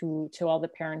connecting to all the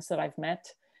parents that I've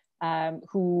met,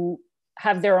 who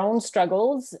have their own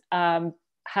struggles,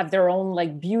 have their own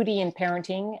like beauty in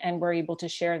parenting, and we're able to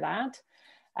share that.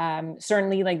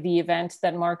 Certainly like the event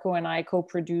that Marco and I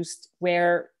co-produced,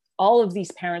 where all of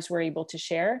these parents were able to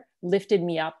share, lifted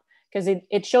me up, because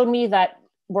it showed me that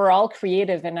we're all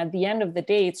creative. And at the end of the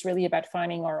day, it's really about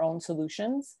finding our own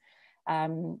solutions,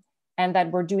 and that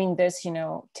we're doing this,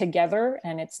 together.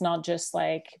 And it's not just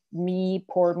like me,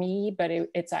 poor me, but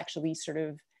it's actually sort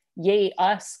of yay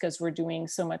us, because we're doing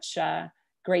so much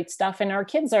great stuff. And our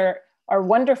kids are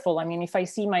wonderful. I mean, if I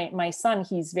see my son,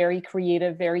 he's very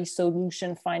creative, very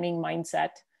solution finding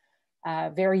mindset,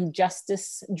 very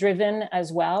justice driven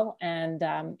as well. And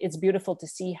it's beautiful to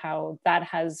see how that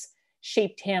has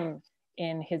shaped him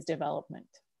in his development.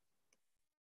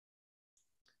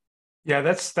 Yeah,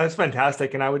 that's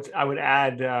fantastic, and I would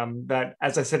add that,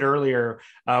 as I said earlier,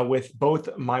 with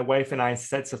both my wife and I's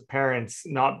sets of parents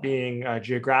not being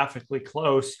geographically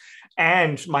close,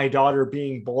 and my daughter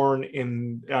being born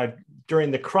in during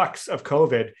the crux of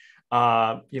COVID,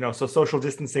 so social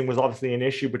distancing was obviously an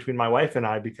issue between my wife and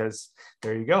I, because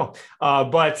there you go.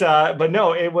 But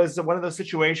no, it was one of those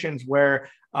situations where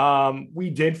we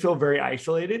did feel very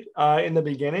isolated in the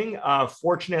beginning.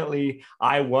 Fortunately,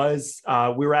 we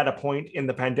were at a point in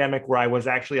the pandemic where I was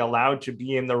actually allowed to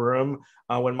be in the room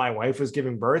when my wife was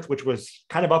giving birth, which was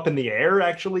kind of up in the air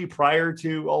actually prior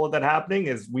to all of that happening,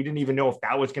 as we didn't even know if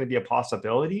that was going to be a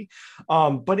possibility.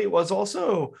 But it was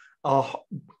also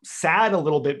sad a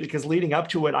little bit, because leading up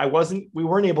to it, we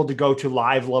weren't able to go to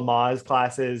live Lamaze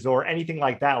classes or anything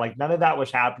like that. Like, none of that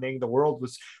was happening. The world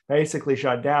was basically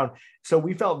shut down. So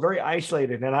we felt very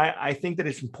isolated. And I think that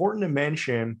it's important to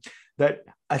mention that,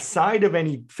 aside of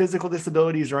any physical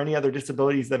disabilities or any other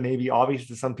disabilities that may be obvious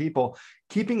to some people,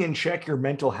 keeping in check your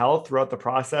mental health throughout the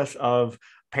process of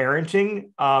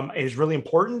parenting is really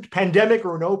important, pandemic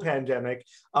or no pandemic,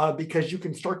 because you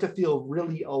can start to feel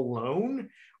really alone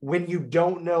when you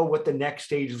don't know what the next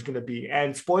stage is going to be.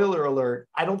 And spoiler alert,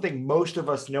 I don't think most of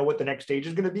us know what the next stage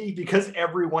is going to be, because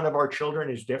every one of our children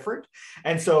is different.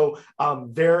 And so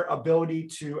their ability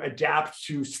to adapt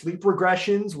to sleep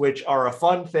regressions, which are a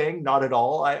fun thing, not at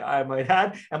all, I might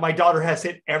add. And my daughter has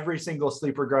hit every single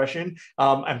sleep regression,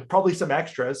 and probably some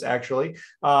extras actually,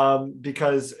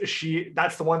 because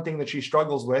that's the one thing that she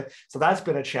struggles with. So that's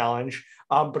been a challenge.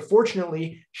 But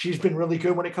fortunately, she's been really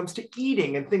good when it comes to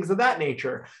eating and things of that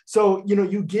nature. So,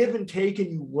 you give and take, and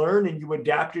you learn and you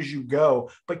adapt as you go,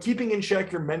 but keeping in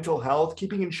check your mental health,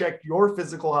 keeping in check your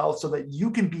physical health, so that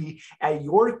you can be at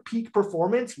your peak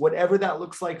performance, whatever that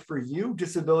looks like for you,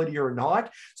 disability or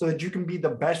not, so that you can be the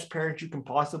best parent you can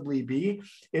possibly be,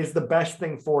 is the best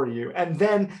thing for you. And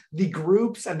then the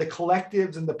groups and the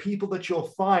collectives and the people that you'll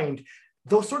find,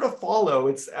 they'll sort of follow.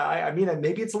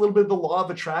 Maybe it's a little bit of the law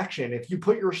of attraction. If you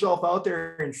put yourself out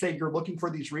there and say you're looking for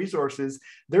these resources,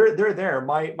 they're there.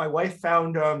 My wife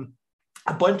found a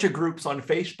bunch of groups on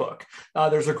Facebook.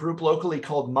 There's a group locally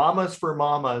called Mamas for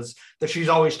Mamas that she's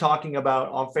always talking about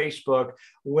on Facebook,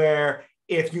 where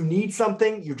if you need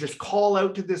something, you just call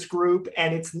out to this group,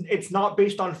 and it's not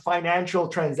based on financial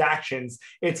transactions.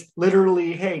 It's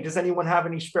literally, hey, does anyone have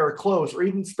any spare clothes or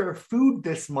even spare food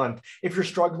this month if you're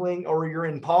struggling or you're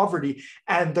in poverty?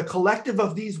 And the collective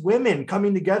of these women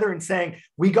coming together and saying,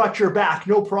 we got your back,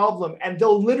 no problem. And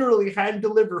they'll literally hand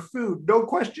deliver food, no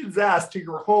questions asked, to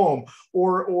your home,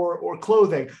 or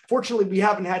clothing. Fortunately, we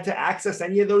haven't had to access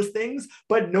any of those things,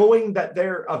 but knowing that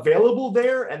they're available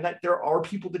there and that there are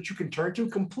people that you can turn to,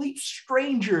 complete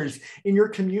strangers in your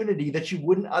community that you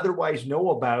wouldn't otherwise know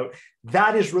about,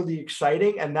 that is really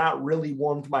exciting. And that really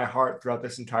warmed my heart throughout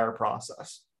this entire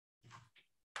process.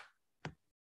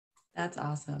 That's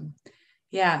awesome.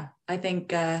 Yeah, I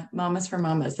think Mamas for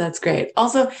Mamas, that's great.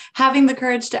 Also, having the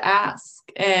courage to ask,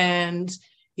 and,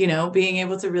 being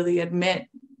able to really admit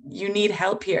you need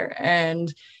help here.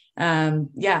 And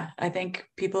I think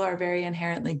people are very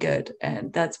inherently good,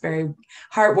 and that's very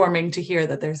heartwarming to hear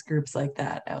that there's groups like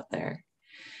that out there.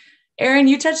 Erin,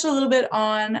 you touched a little bit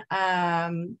on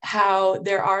how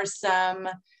there are some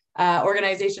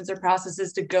organizations or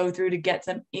processes to go through to get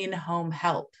some in-home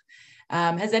help.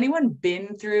 Has anyone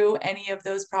been through any of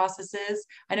those processes?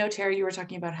 I know, Terry, you were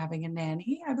talking about having a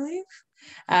nanny, I believe,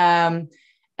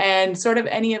 and sort of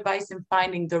any advice in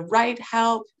finding the right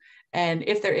help, and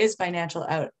if there is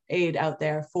financial aid out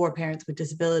there for parents with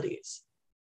disabilities.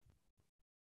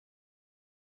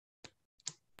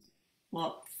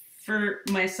 Well, for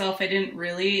myself, I didn't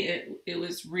really, it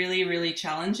was really, really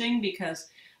challenging, because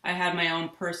I had my own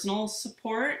personal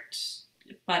support,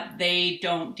 but they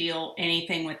don't deal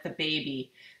anything with the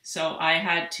baby. So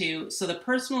so the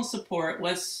personal support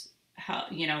was how,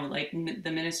 like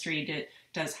the ministry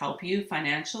does help you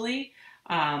financially,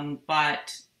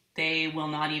 but they will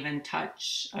not even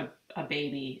touch a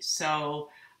baby. So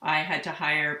I had to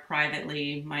hire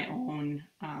privately my own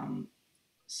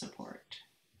support.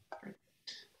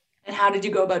 And how did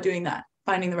you go about doing that,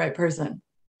 finding the right person?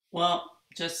 Well,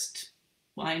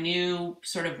 I knew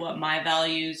sort of what my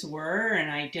values were, and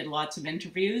I did lots of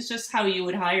interviews, just how you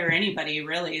would hire anybody,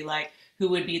 really, like who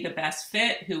would be the best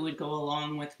fit, who would go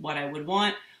along with what I would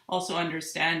want. Also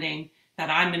understanding that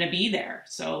I'm going to be there.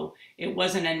 So it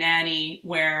wasn't a nanny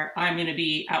where I'm going to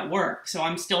be at work. So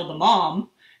I'm still the mom,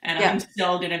 and I'm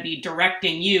still going to be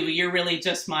directing you. You're really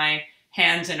just my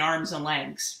hands and arms and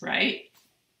legs, right?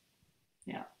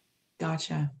 Yeah.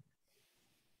 Gotcha.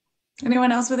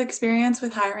 Anyone else with experience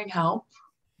with hiring help?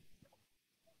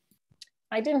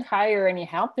 didn't hire any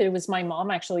help. It was my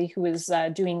mom actually who was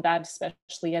doing that,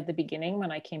 especially at the beginning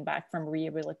when I came back from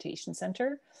rehabilitation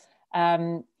center.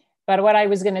 But what I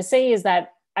was going to say is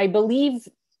that I believe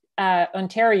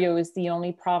Ontario is the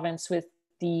only province with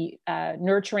the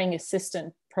nurturing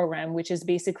assistant program, which is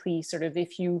basically sort of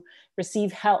if you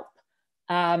receive help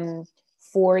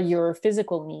for your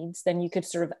physical needs, then you could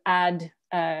sort of add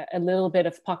a little bit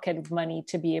of pocket money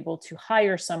to be able to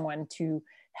hire someone to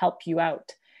help you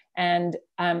out. And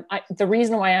the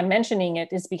reason why I'm mentioning it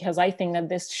is because I think that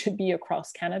this should be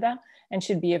across Canada and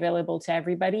should be available to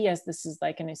everybody, as this is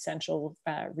like an essential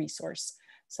resource.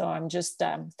 So I'm just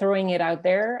throwing it out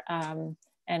there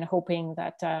and hoping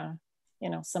that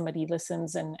somebody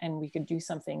listens and we could do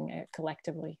something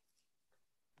collectively.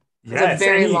 It's a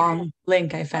very long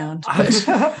link I found. I was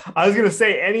going to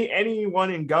say, anyone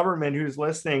in government who's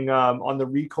listening on the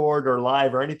record or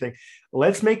live or anything,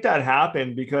 let's make that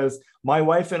happen, because my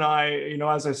wife and I,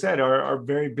 as I said, are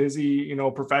very busy,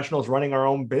 professionals running our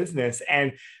own business.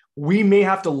 And we may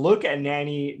have to look at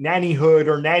nannyhood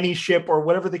or nannyship or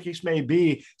whatever the case may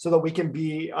be, so that we can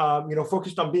be,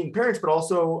 focused on being parents, but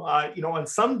also, on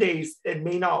some days it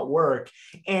may not work.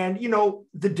 And,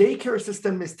 the daycare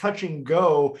system is touch and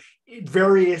go,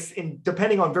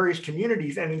 depending on various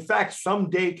communities. And in fact, some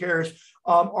daycares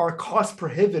are cost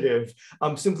prohibitive,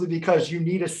 simply because you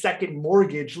need a second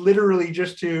mortgage, literally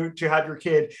just to have your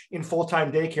kid in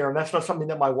full-time daycare. And that's not something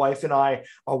that my wife and I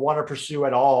want to pursue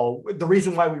at all. The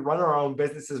reason why we run our own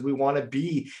business is we want to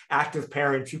be active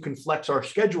parents who can flex our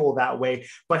schedule that way.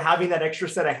 But having that extra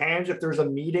set of hands, if there's a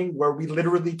meeting where we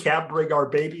literally can't bring our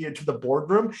baby into the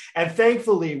boardroom, and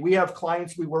thankfully we have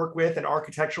clients we work with and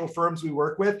architectural firms we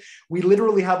work with, we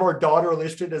literally have our daughter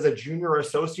listed as a junior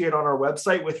associate on our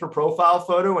website with her profile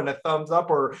photo and a thumbs up,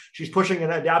 or she's pushing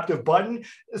an adaptive button,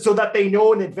 so that they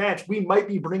know in advance we might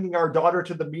be bringing our daughter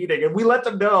to the meeting, and we let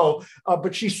them know,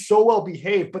 but she's so well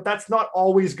behaved. But that's not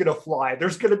always going to fly.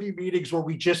 There's going to be meetings where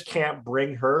we just can't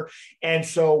bring her, and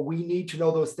so we need to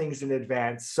know those things in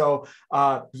advance. So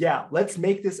let's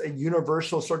make this a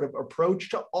universal sort of approach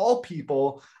to all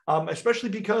people, especially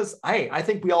because I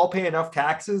think we all pay enough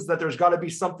taxes that there's got to be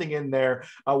something in there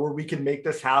where we can make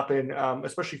this happen,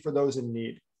 especially for those in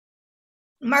need.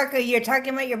 Marco, you're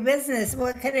talking about your business.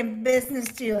 What kind of business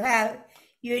do you have?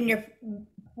 You and your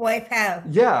wife have?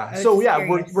 Yeah. So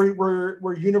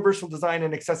we're universal design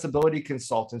and accessibility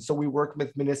consultants. So we work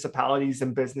with municipalities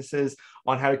and businesses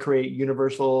on how to create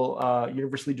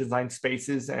universally designed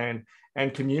spaces and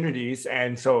communities.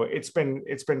 And so it's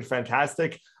been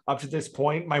fantastic up to this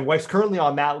point. My wife's currently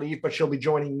on mat leave, but she'll be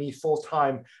joining me full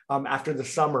time after the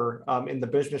summer in the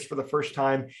business for the first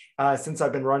time since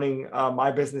I've been running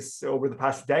my business over the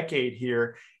past decade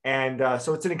here. And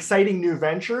so it's an exciting new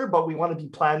venture, but we want to be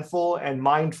planful and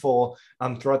mindful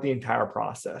throughout the entire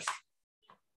process.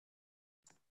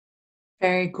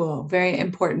 Very cool. Very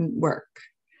important work.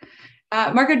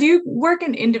 Marco, do you work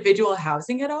in individual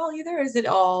housing at all either? Or is it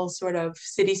all sort of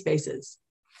city spaces?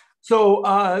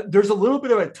 So there's a little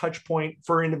bit of a touch point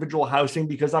for individual housing,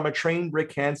 because I'm a trained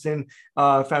Rick Hansen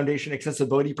Foundation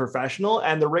accessibility professional,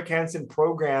 and the Rick Hansen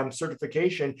program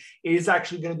certification is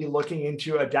actually going to be looking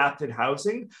into adapted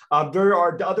housing. There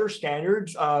are other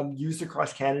standards used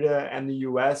across Canada and the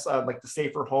US, like the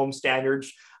Safer Home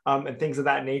standards, and things of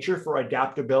that nature for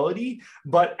adaptability.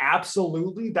 But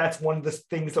absolutely, that's one of the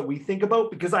things that we think about,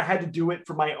 because I had to do it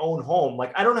for my own home.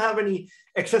 Like, I don't have any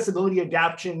accessibility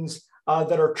adaptions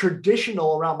that are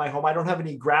traditional around my home. I don't have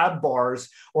any grab bars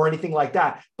or anything like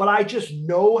that, but I just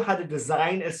know how to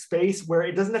design a space where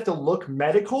it doesn't have to look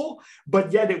medical,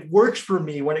 but yet it works for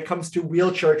me when it comes to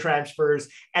wheelchair transfers,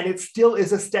 and it still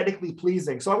is aesthetically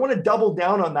pleasing. So I want to double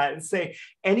down on that and say,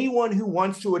 anyone who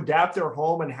wants to adapt their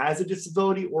home and has a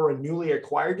disability or a newly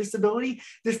acquired disability,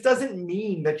 this doesn't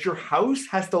mean that your house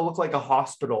has to look like a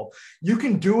hospital. You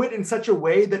can do it in such a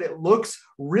way that it looks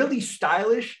really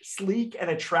stylish, sleek, and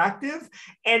attractive.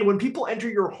 And when people enter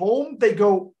your home, they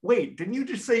go, wait, didn't you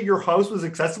just say your house was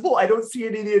accessible? I don't see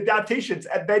any of the adaptations.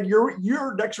 And then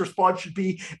your next response should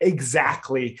be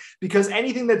exactly, because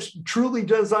anything that's truly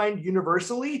designed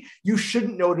universally, you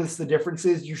shouldn't notice the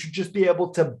differences. You should just be able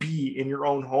to be in your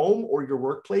own home or your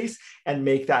workplace and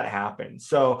make that happen.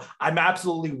 So I'm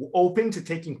absolutely open to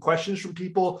taking questions from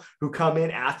people who come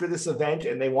in after this event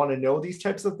and they want to know these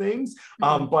types of things.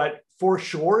 But for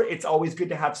sure, it's always good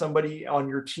to have somebody on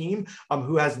your team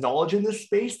who has knowledge in this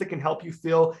space that can help you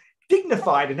feel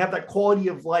dignified and have that quality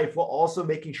of life, while also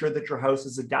making sure that your house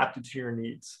is adapted to your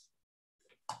needs.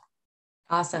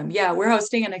 Awesome. Yeah, we're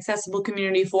hosting an accessible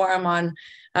community forum on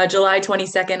July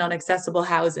 22nd on accessible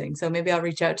housing. So maybe I'll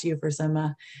reach out to you for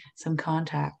some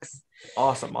contacts.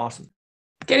 Awesome.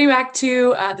 Getting back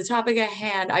to the topic at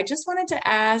hand, I just wanted to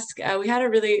ask, we had a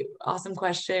really awesome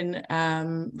question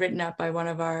written up by one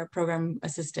of our program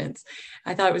assistants.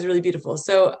 I thought it was really beautiful.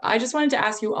 So I just wanted to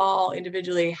ask you all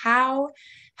individually, how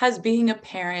has being a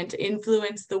parent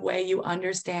influenced the way you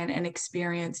understand and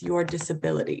experience your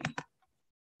disability?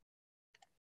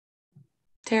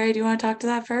 Terry, do you want to talk to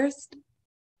that first?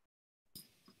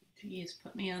 Geez,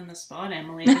 put me on the spot,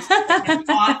 Emily. This is like a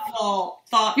thoughtful.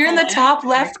 You're in the top answer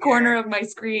left here. corner of my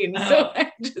screen, so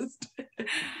I just.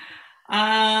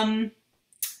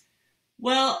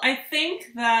 Well, I think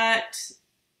that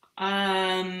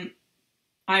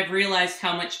I've realized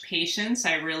how much patience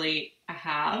I really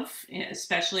have,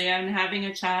 especially on having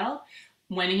a child.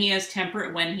 When he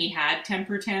had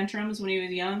temper tantrums when he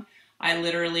was young, I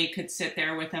literally could sit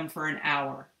there with him for an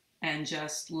hour and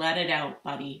just let it out,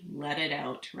 buddy, let it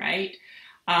out, right?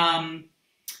 I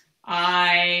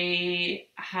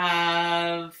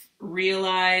have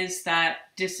realized that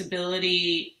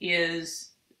disability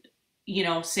is,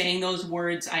 saying those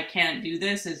words, I can't do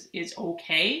this, is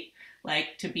okay.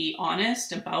 Like, to be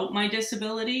honest about my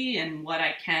disability and what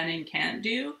I can and can't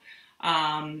do.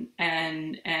 And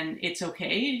it's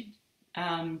okay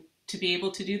to be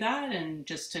able to do that, and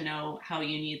just to know how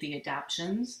you need the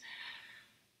adaptions.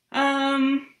 How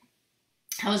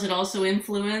has it also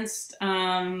influenced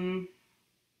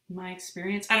my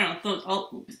experience? I don't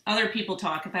know. Other people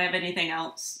talk. If I have anything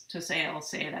else to say, I'll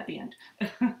say it at the end.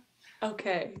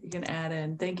 Okay, you can add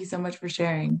in. Thank you so much for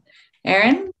sharing.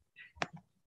 Aaron?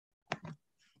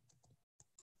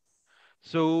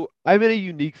 So I'm in a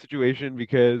unique situation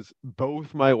because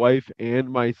both my wife and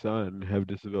my son have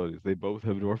disabilities. They both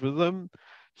have dwarfism.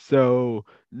 So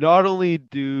not only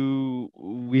do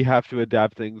we have to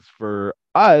adapt things for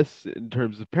us in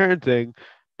terms of parenting,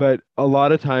 but a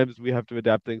lot of times we have to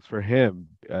adapt things for him.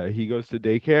 He goes to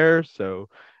daycare,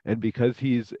 and because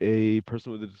he's a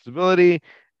person with a disability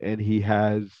and he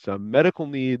has some medical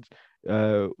needs,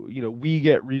 we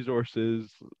get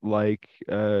resources like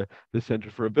the Center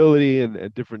for Ability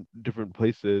and different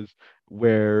places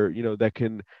where that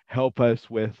can help us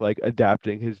with like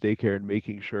adapting his daycare and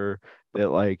making sure that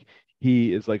like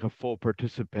he is like a full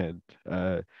participant.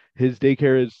 His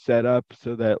daycare is set up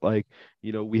so that like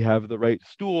we have the right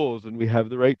stools and we have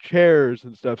the right chairs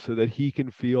and stuff so that he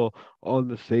can feel on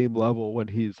the same level when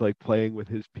he's like playing with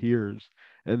his peers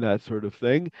and that sort of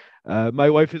thing. My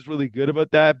wife is really good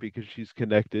about that because she's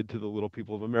connected to the Little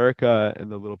People of America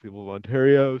and the Little People of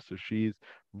Ontario. So she's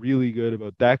really good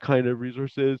about that kind of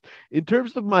resources. In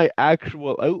terms of my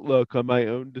actual outlook on my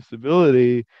own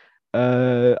disability,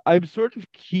 I'm sort of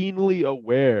keenly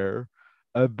aware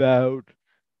about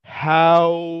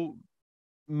how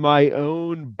my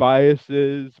own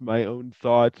biases, my own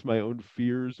thoughts, my own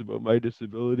fears about my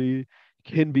disability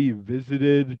can be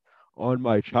visited on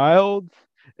my child.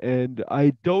 And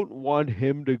I don't want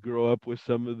him to grow up with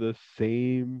some of the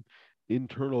same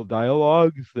internal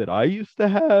dialogues that I used to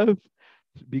have,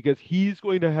 because he's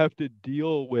going to have to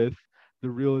deal with the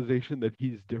realization that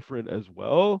he's different as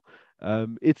well.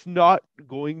 It's not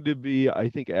going to be, I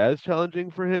think, as challenging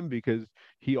for him because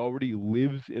he already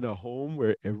lives in a home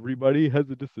where everybody has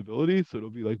a disability, so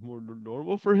it'll be like more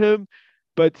normal for him.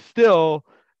 But still,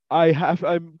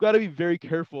 I've got to be very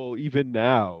careful even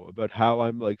now about how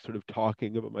I'm like sort of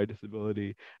talking about my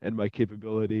disability and my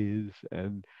capabilities.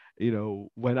 And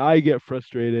when I get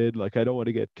frustrated, like I don't want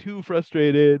to get too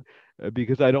frustrated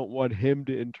because I don't want him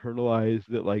to internalize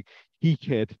that like he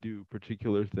can't do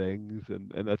particular things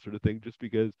and that sort of thing just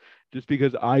because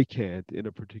I can't in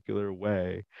a particular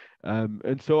way.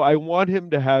 And so I want him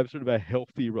to have sort of a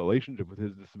healthy relationship with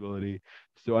his disability.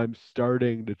 So I'm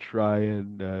starting to try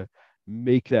and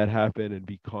make that happen and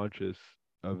be conscious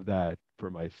of that for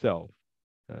myself,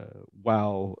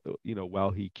 while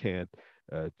he can't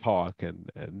talk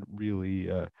and really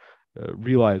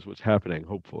realize what's happening,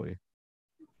 hopefully.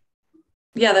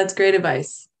 Yeah, that's great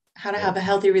advice. How to have a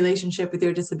healthy relationship with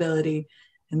your disability,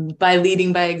 and by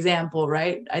leading by example,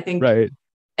 right? I think Right,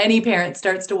 any parent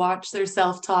starts to watch their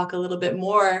self-talk a little bit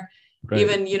more, right,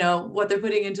 even, what they're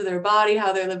putting into their body,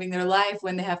 how they're living their life,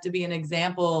 when they have to be an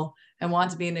example and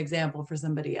want to be an example for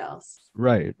somebody else.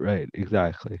 right,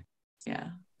 exactly.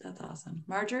 Yeah, that's awesome.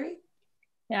 Marjorie?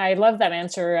 Yeah, I love that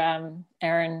answer,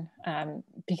 Aaron,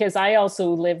 because I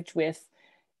also lived with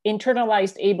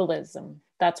internalized ableism.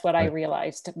 That's what I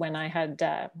realized when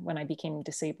I became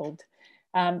disabled.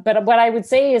 But what I would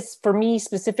say is, for me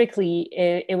specifically,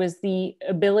 it was the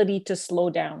ability to slow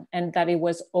down, and that it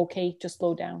was okay to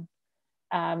slow down.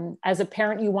 As a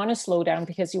parent, you want to slow down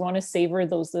because you want to savor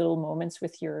those little moments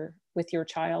with your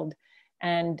child.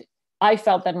 And I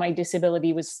felt that my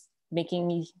disability was making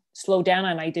me slow down,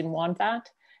 and I didn't want that.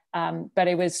 But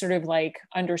it was sort of like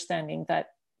understanding that,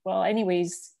 well,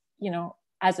 anyways,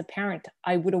 as a parent,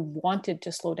 I would have wanted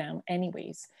to slow down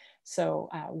anyways. So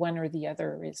one or the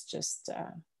other is just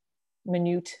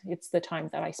minute. It's the time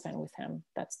that I spend with him.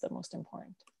 That's the most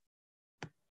important.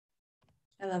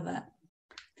 I love that.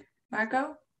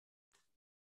 Marco?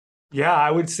 Yeah,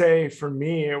 I would say for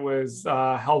me, it was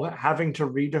having to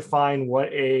redefine what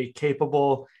a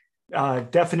capable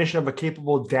definition of a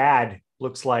capable dad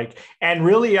looks like, and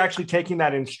really actually taking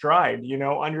that in stride,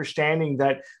 understanding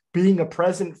that being a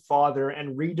present father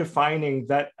and redefining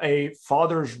that a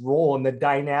father's role in the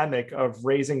dynamic of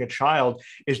raising a child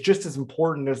is just as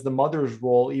important as the mother's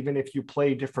role, even if you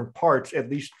play different parts, at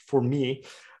least for me.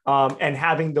 And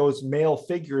having those male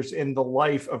figures in the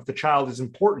life of the child is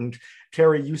important.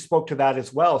 Terry, you spoke to that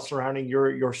as well, surrounding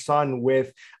your son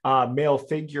with male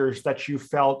figures that you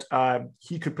felt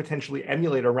he could potentially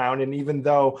emulate around. And even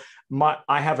though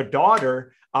I have a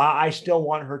daughter, I still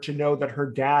want her to know that her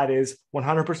dad is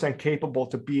 100% capable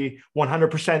to be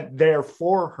 100% there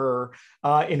for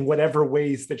her in whatever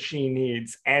ways that she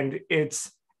needs. And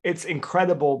it's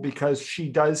incredible because she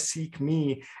does seek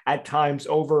me at times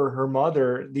over her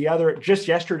mother. Just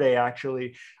yesterday,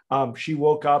 actually, she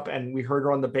woke up and we heard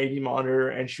her on the baby monitor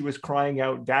and she was crying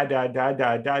out, dad, dad, dad,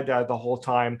 dad, dad, dad, the whole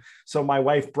time. So my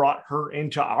wife brought her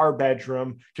into our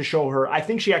bedroom to show her. I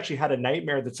think she actually had a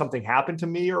nightmare that something happened to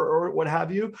me or what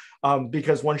have you,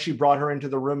 because once she brought her into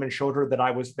the room and showed her that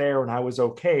I was there and I was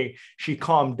okay, she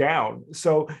calmed down.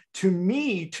 So to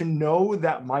me, to know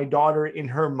that my daughter, in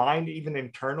her mind, even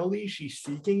internally, she's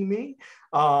seeking me,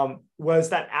 was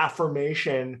that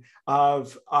affirmation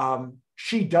of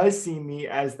she does see me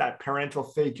as that parental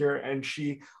figure and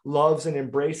she loves and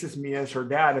embraces me as her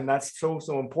dad. And that's so,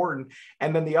 so important.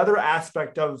 And then the other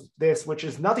aspect of this, which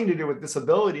has nothing to do with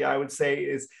disability, I would say,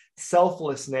 is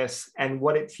selflessness and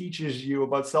what it teaches you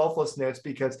about selflessness,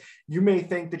 because you may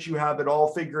think that you have it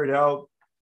all figured out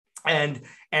and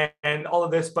all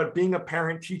of this, but being a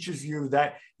parent teaches you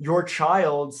that your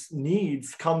child's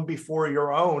needs come before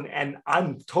your own, and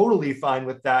I'm totally fine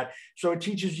with that. So it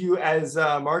teaches you, as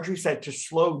Marjorie said, to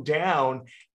slow down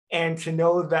and to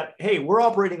know that, hey, we're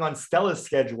operating on Stella's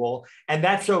schedule and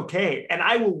that's okay. And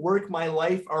I will work my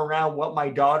life around what my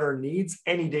daughter needs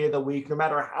any day of the week, no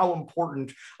matter how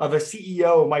important of a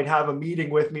CEO might have a meeting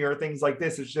with me or things like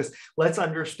this. It's just, let's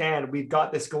understand we've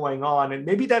got this going on. And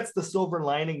maybe that's the silver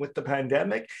lining with the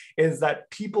pandemic, is that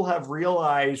people have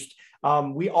realized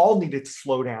we all needed to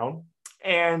slow down.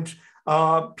 And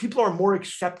people are more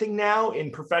accepting now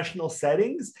in professional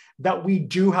settings that we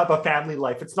do have a family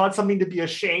life. It's not something to be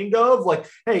ashamed of. Like,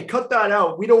 hey, cut that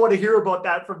out. We don't want to hear about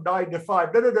that from 9 to 5.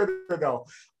 No.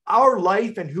 Our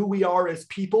life and who we are as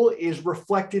people is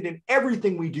reflected in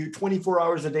everything we do 24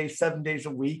 hours a day, 7 days a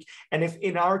week. And if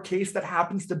in our case, that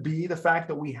happens to be the fact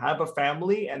that we have a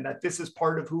family and that this is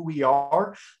part of who we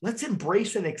are, let's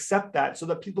embrace and accept that so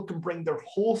that people can bring their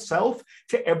whole self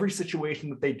to every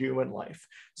situation that they do in life.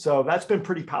 So that's been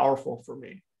pretty powerful for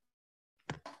me.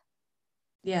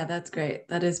 Yeah, that's great.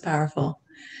 That is powerful.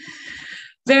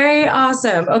 Very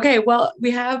awesome. Okay, well,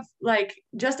 we have like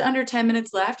just under 10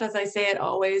 minutes left. As I say, it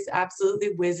always absolutely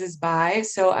whizzes by.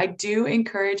 So I do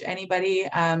encourage anybody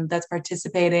that's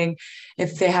participating,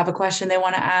 if they have a question they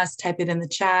want to ask, type it in the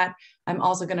chat. I'm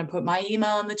also going to put my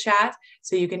email in the chat,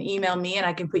 so you can email me and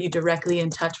I can put you directly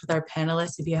in touch with our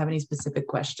panelists if you have any specific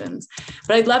questions.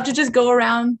 But I'd love to just go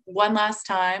around one last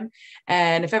time.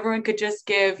 And if everyone could just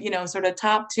give, sort of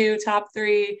top 2, top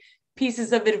 3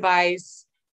 pieces of advice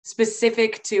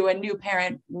specific to a new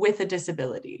parent with a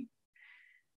disability.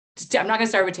 I'm not going to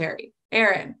start with Terry.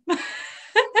 Aaron.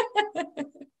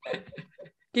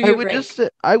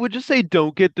 I would just say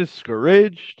don't get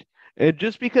discouraged. And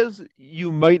just because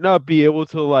you might not be able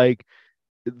to like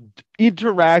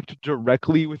interact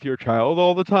directly with your child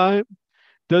all the time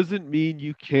doesn't mean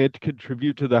you can't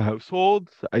contribute to the household.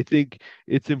 I think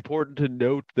it's important to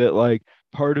note that like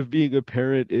part of being a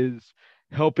parent is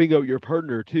helping out your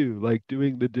partner too, like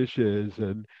doing the dishes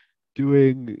and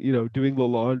doing the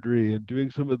laundry and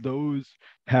doing some of those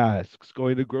tasks,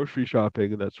 going to grocery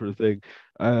shopping and that sort of thing.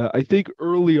 I think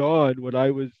early on when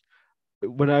I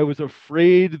was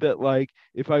afraid that like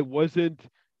if I wasn't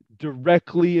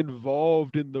directly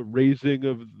involved in the raising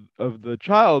of the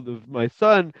child, of my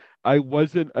son, I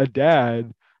wasn't a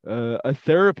dad. A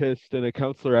therapist and a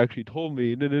counselor actually told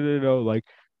me, no, like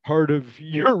part of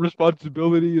your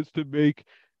responsibility is to make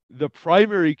the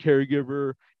primary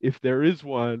caregiver, if there is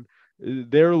one,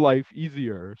 their life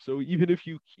easier. So even if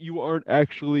you aren't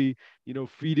actually,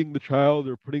 feeding the child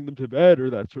or putting them to bed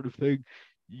or that sort of thing,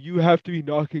 you have to be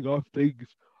knocking off things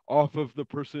off of the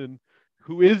person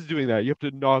who is doing that. You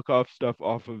have to knock off stuff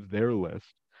off of their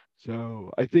list.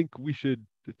 So I think we should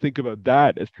think about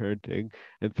that as parenting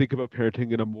and think about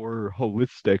parenting in a more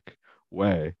holistic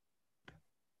way.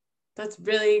 That's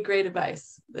really great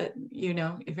advice that, you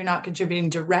know, if you're not contributing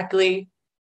directly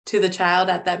to the child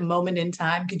at that moment in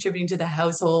time, contributing to the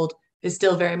household is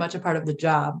still very much a part of the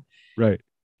job. Right.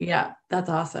 Yeah, that's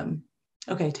awesome.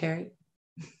 Okay, Terry.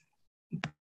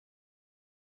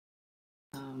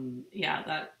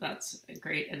 Yeah, that's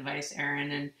great advice,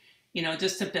 Erin. And, you know,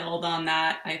 just to build on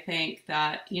that, I think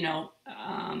that, you know,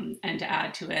 and to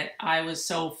add to it, I was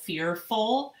so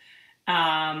fearful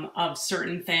of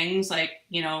certain things, like,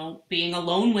 you know, being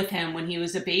alone with him when he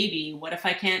was a baby. What if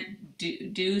I can't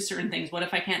do certain things? What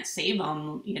if I can't save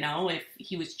him, you know, if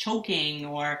he was choking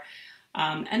or,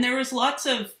 and there was lots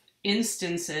of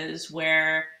instances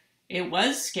where it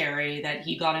was scary that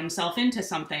he got himself into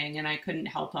something and I couldn't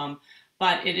help him.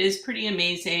 But it is pretty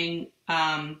amazing.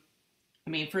 I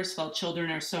mean, first of all, children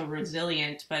are so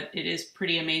resilient, but it is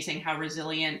pretty amazing how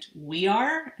resilient we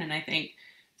are. And I think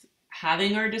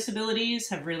having our disabilities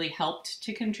have really helped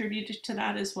to contribute to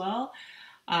that as well.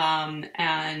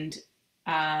 And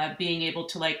being able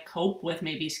to like cope with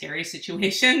maybe scary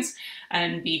situations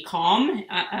and be calm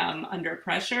under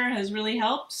pressure has really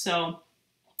helped. So,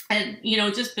 and, you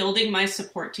know, just building my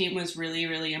support team was really,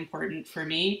 really important for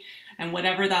me. And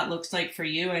whatever that looks like for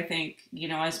you, I think, you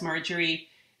know, as Marjorie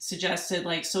suggested,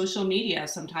 like social media,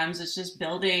 sometimes it's just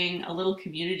building a little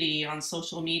community on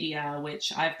social media,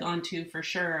 which I've gone to for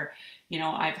sure. You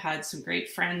know, I've had some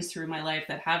great friends through my life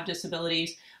that have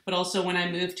disabilities, but also when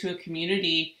I moved to a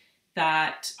community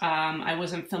that I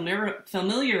wasn't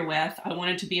familiar with, I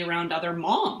wanted to be around other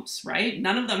moms, right?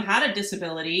 None of them had a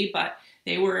disability, but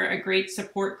they were a great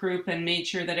support group and made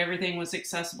sure that everything was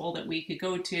accessible that we could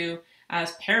go to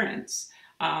as parents.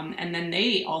 And then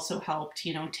they also helped,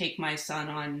 you know, take my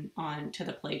son on to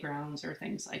the playgrounds or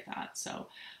things like that. So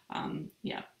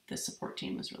yeah, the support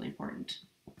team was really important.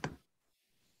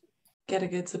 Get a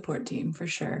good support team for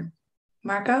sure.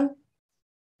 Marco?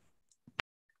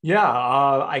 Yeah,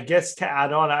 I guess to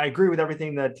add on, I agree with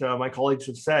everything that my colleagues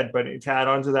have said, but to add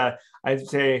on to that, I'd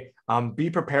say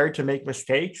be prepared to make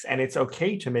mistakes, and it's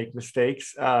okay to make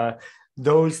mistakes.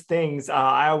 Those things,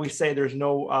 I always say there's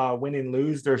no win and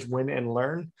lose, there's win and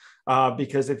learn.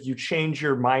 Because if you change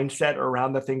your mindset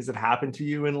around the things that happen to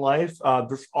you in life,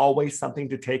 there's always something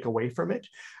to take away from it.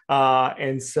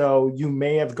 And so you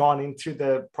may have gone into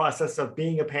the process of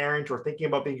being a parent or thinking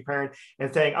about being a parent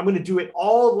and saying, I'm going to do it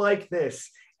all like this.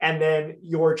 And then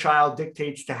your child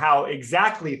dictates to how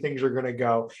exactly things are going to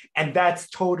go. And that's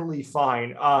totally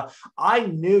fine. I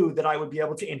knew that I would be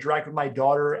able to interact with my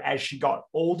daughter as she got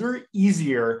older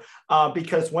easier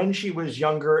because when she was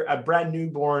younger, a brand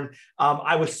newborn,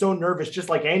 I was so nervous, just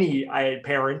like any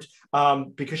parent,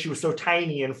 because she was so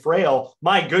tiny and frail.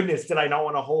 My goodness, did I not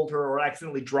want to hold her or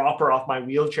accidentally drop her off my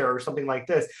wheelchair or something like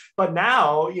this. But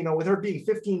now, you know, with her being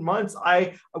 15 months,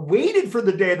 I waited for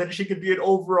the day that she could be an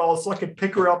overall so I could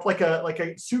pick her up like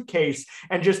a suitcase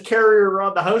and just carry her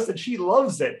around the house, and she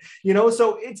loves it, you know.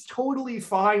 So it's totally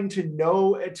fine to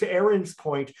know, to Erin's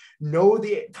point, know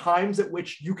the times at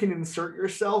which you can insert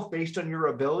yourself based on your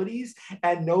abilities,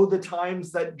 and know the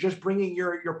times that just bringing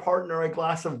your partner a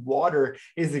glass of water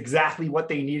is exactly what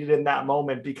they needed in that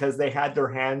moment because they had their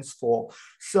hands full.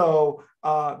 So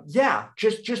yeah,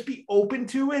 just be open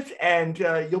to it, and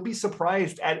you'll be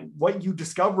surprised at what you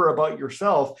discover about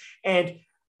yourself. And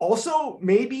also,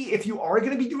 maybe if you are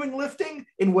going to be doing lifting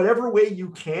in whatever way you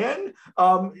can,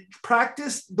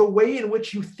 practice the way in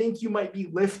which you think you might be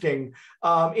lifting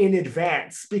in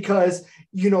advance, because,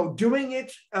 you know, doing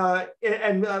it,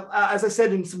 as I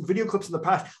said in some video clips in the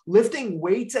past, lifting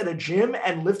weights at a gym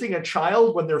and lifting a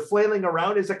child when they're flailing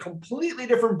around is a completely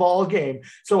different ball game.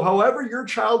 So however your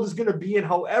child is going to be and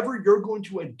however you're going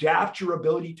to adapt your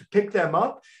ability to pick them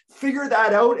up, figure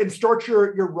that out and start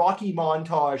your Rocky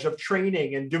montage of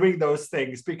training and doing those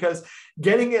things, because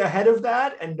getting ahead of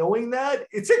that and knowing that,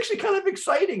 it's actually kind of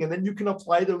exciting. And then you can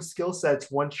apply those skill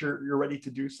sets once you're ready to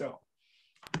do so.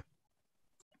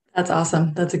 That's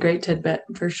awesome. That's a great tidbit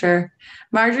for sure.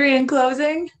 Marjorie, in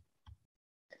closing?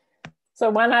 So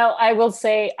one, I will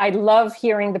say, I love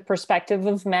hearing the perspective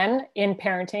of men in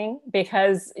parenting,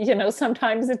 because, you know,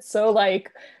 sometimes it's so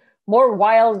like more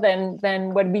wild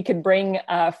than what we could bring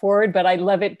forward, but I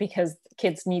love it because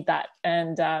kids need that.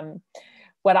 And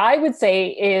what I would say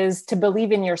is to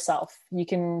believe in yourself. You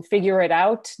can figure it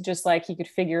out, just like you could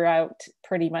figure out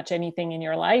pretty much anything in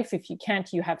your life. If you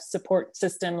can't, you have support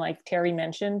system like Terry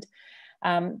mentioned.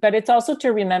 But it's also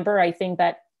to remember, I think,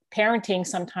 that parenting,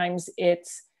 sometimes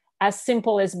it's as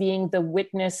simple as being the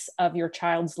witness of your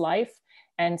child's life.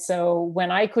 And so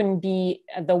when I couldn't be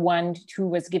the one who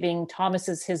was giving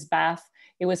Thomas's his bath,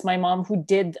 it was my mom who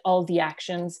did all the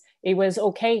actions. It was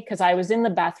okay because I was in the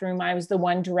bathroom. I was the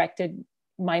one directed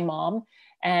my mom,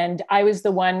 and I was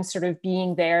the one sort of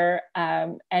being there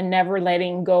and never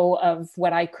letting go of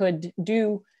what I could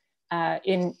do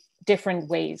in different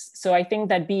ways. So I think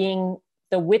that being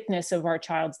the witness of our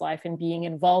child's life and being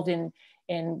involved in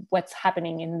what's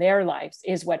happening in their lives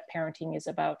is what parenting is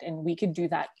about. And we could do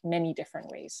that many different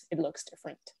ways. It looks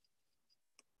different.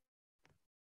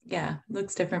 Yeah,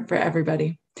 looks different for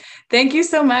everybody. Thank you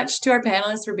so much to our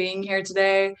panelists for being here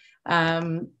today.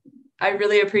 I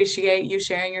really appreciate you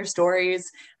sharing your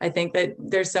stories. I think that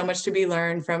there's so much to be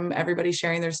learned from everybody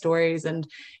sharing their stories, and,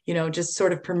 you know, just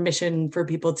sort of permission for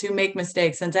people to make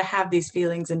mistakes and to have these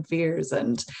feelings and fears.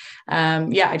 And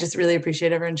yeah, I just really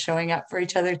appreciate everyone showing up for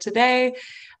each other today.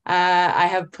 I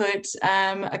have put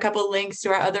a couple links to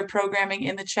our other programming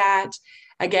in the chat.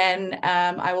 Again,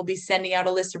 I will be sending out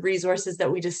a list of resources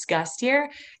that we discussed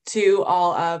here to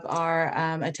all of our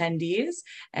attendees.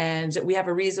 And we have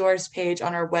a resource page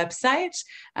on our website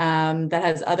that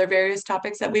has other various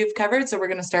topics that we've covered. So we're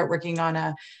going to start working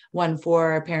on one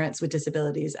for parents with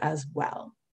disabilities as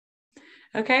well.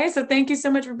 Okay, so thank you so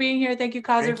much for being here. Thank you,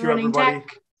 Kaiser, for running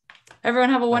tech.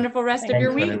 Everyone have a wonderful rest of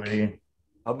your week. Everybody.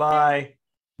 Bye-bye.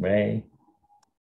 Bye.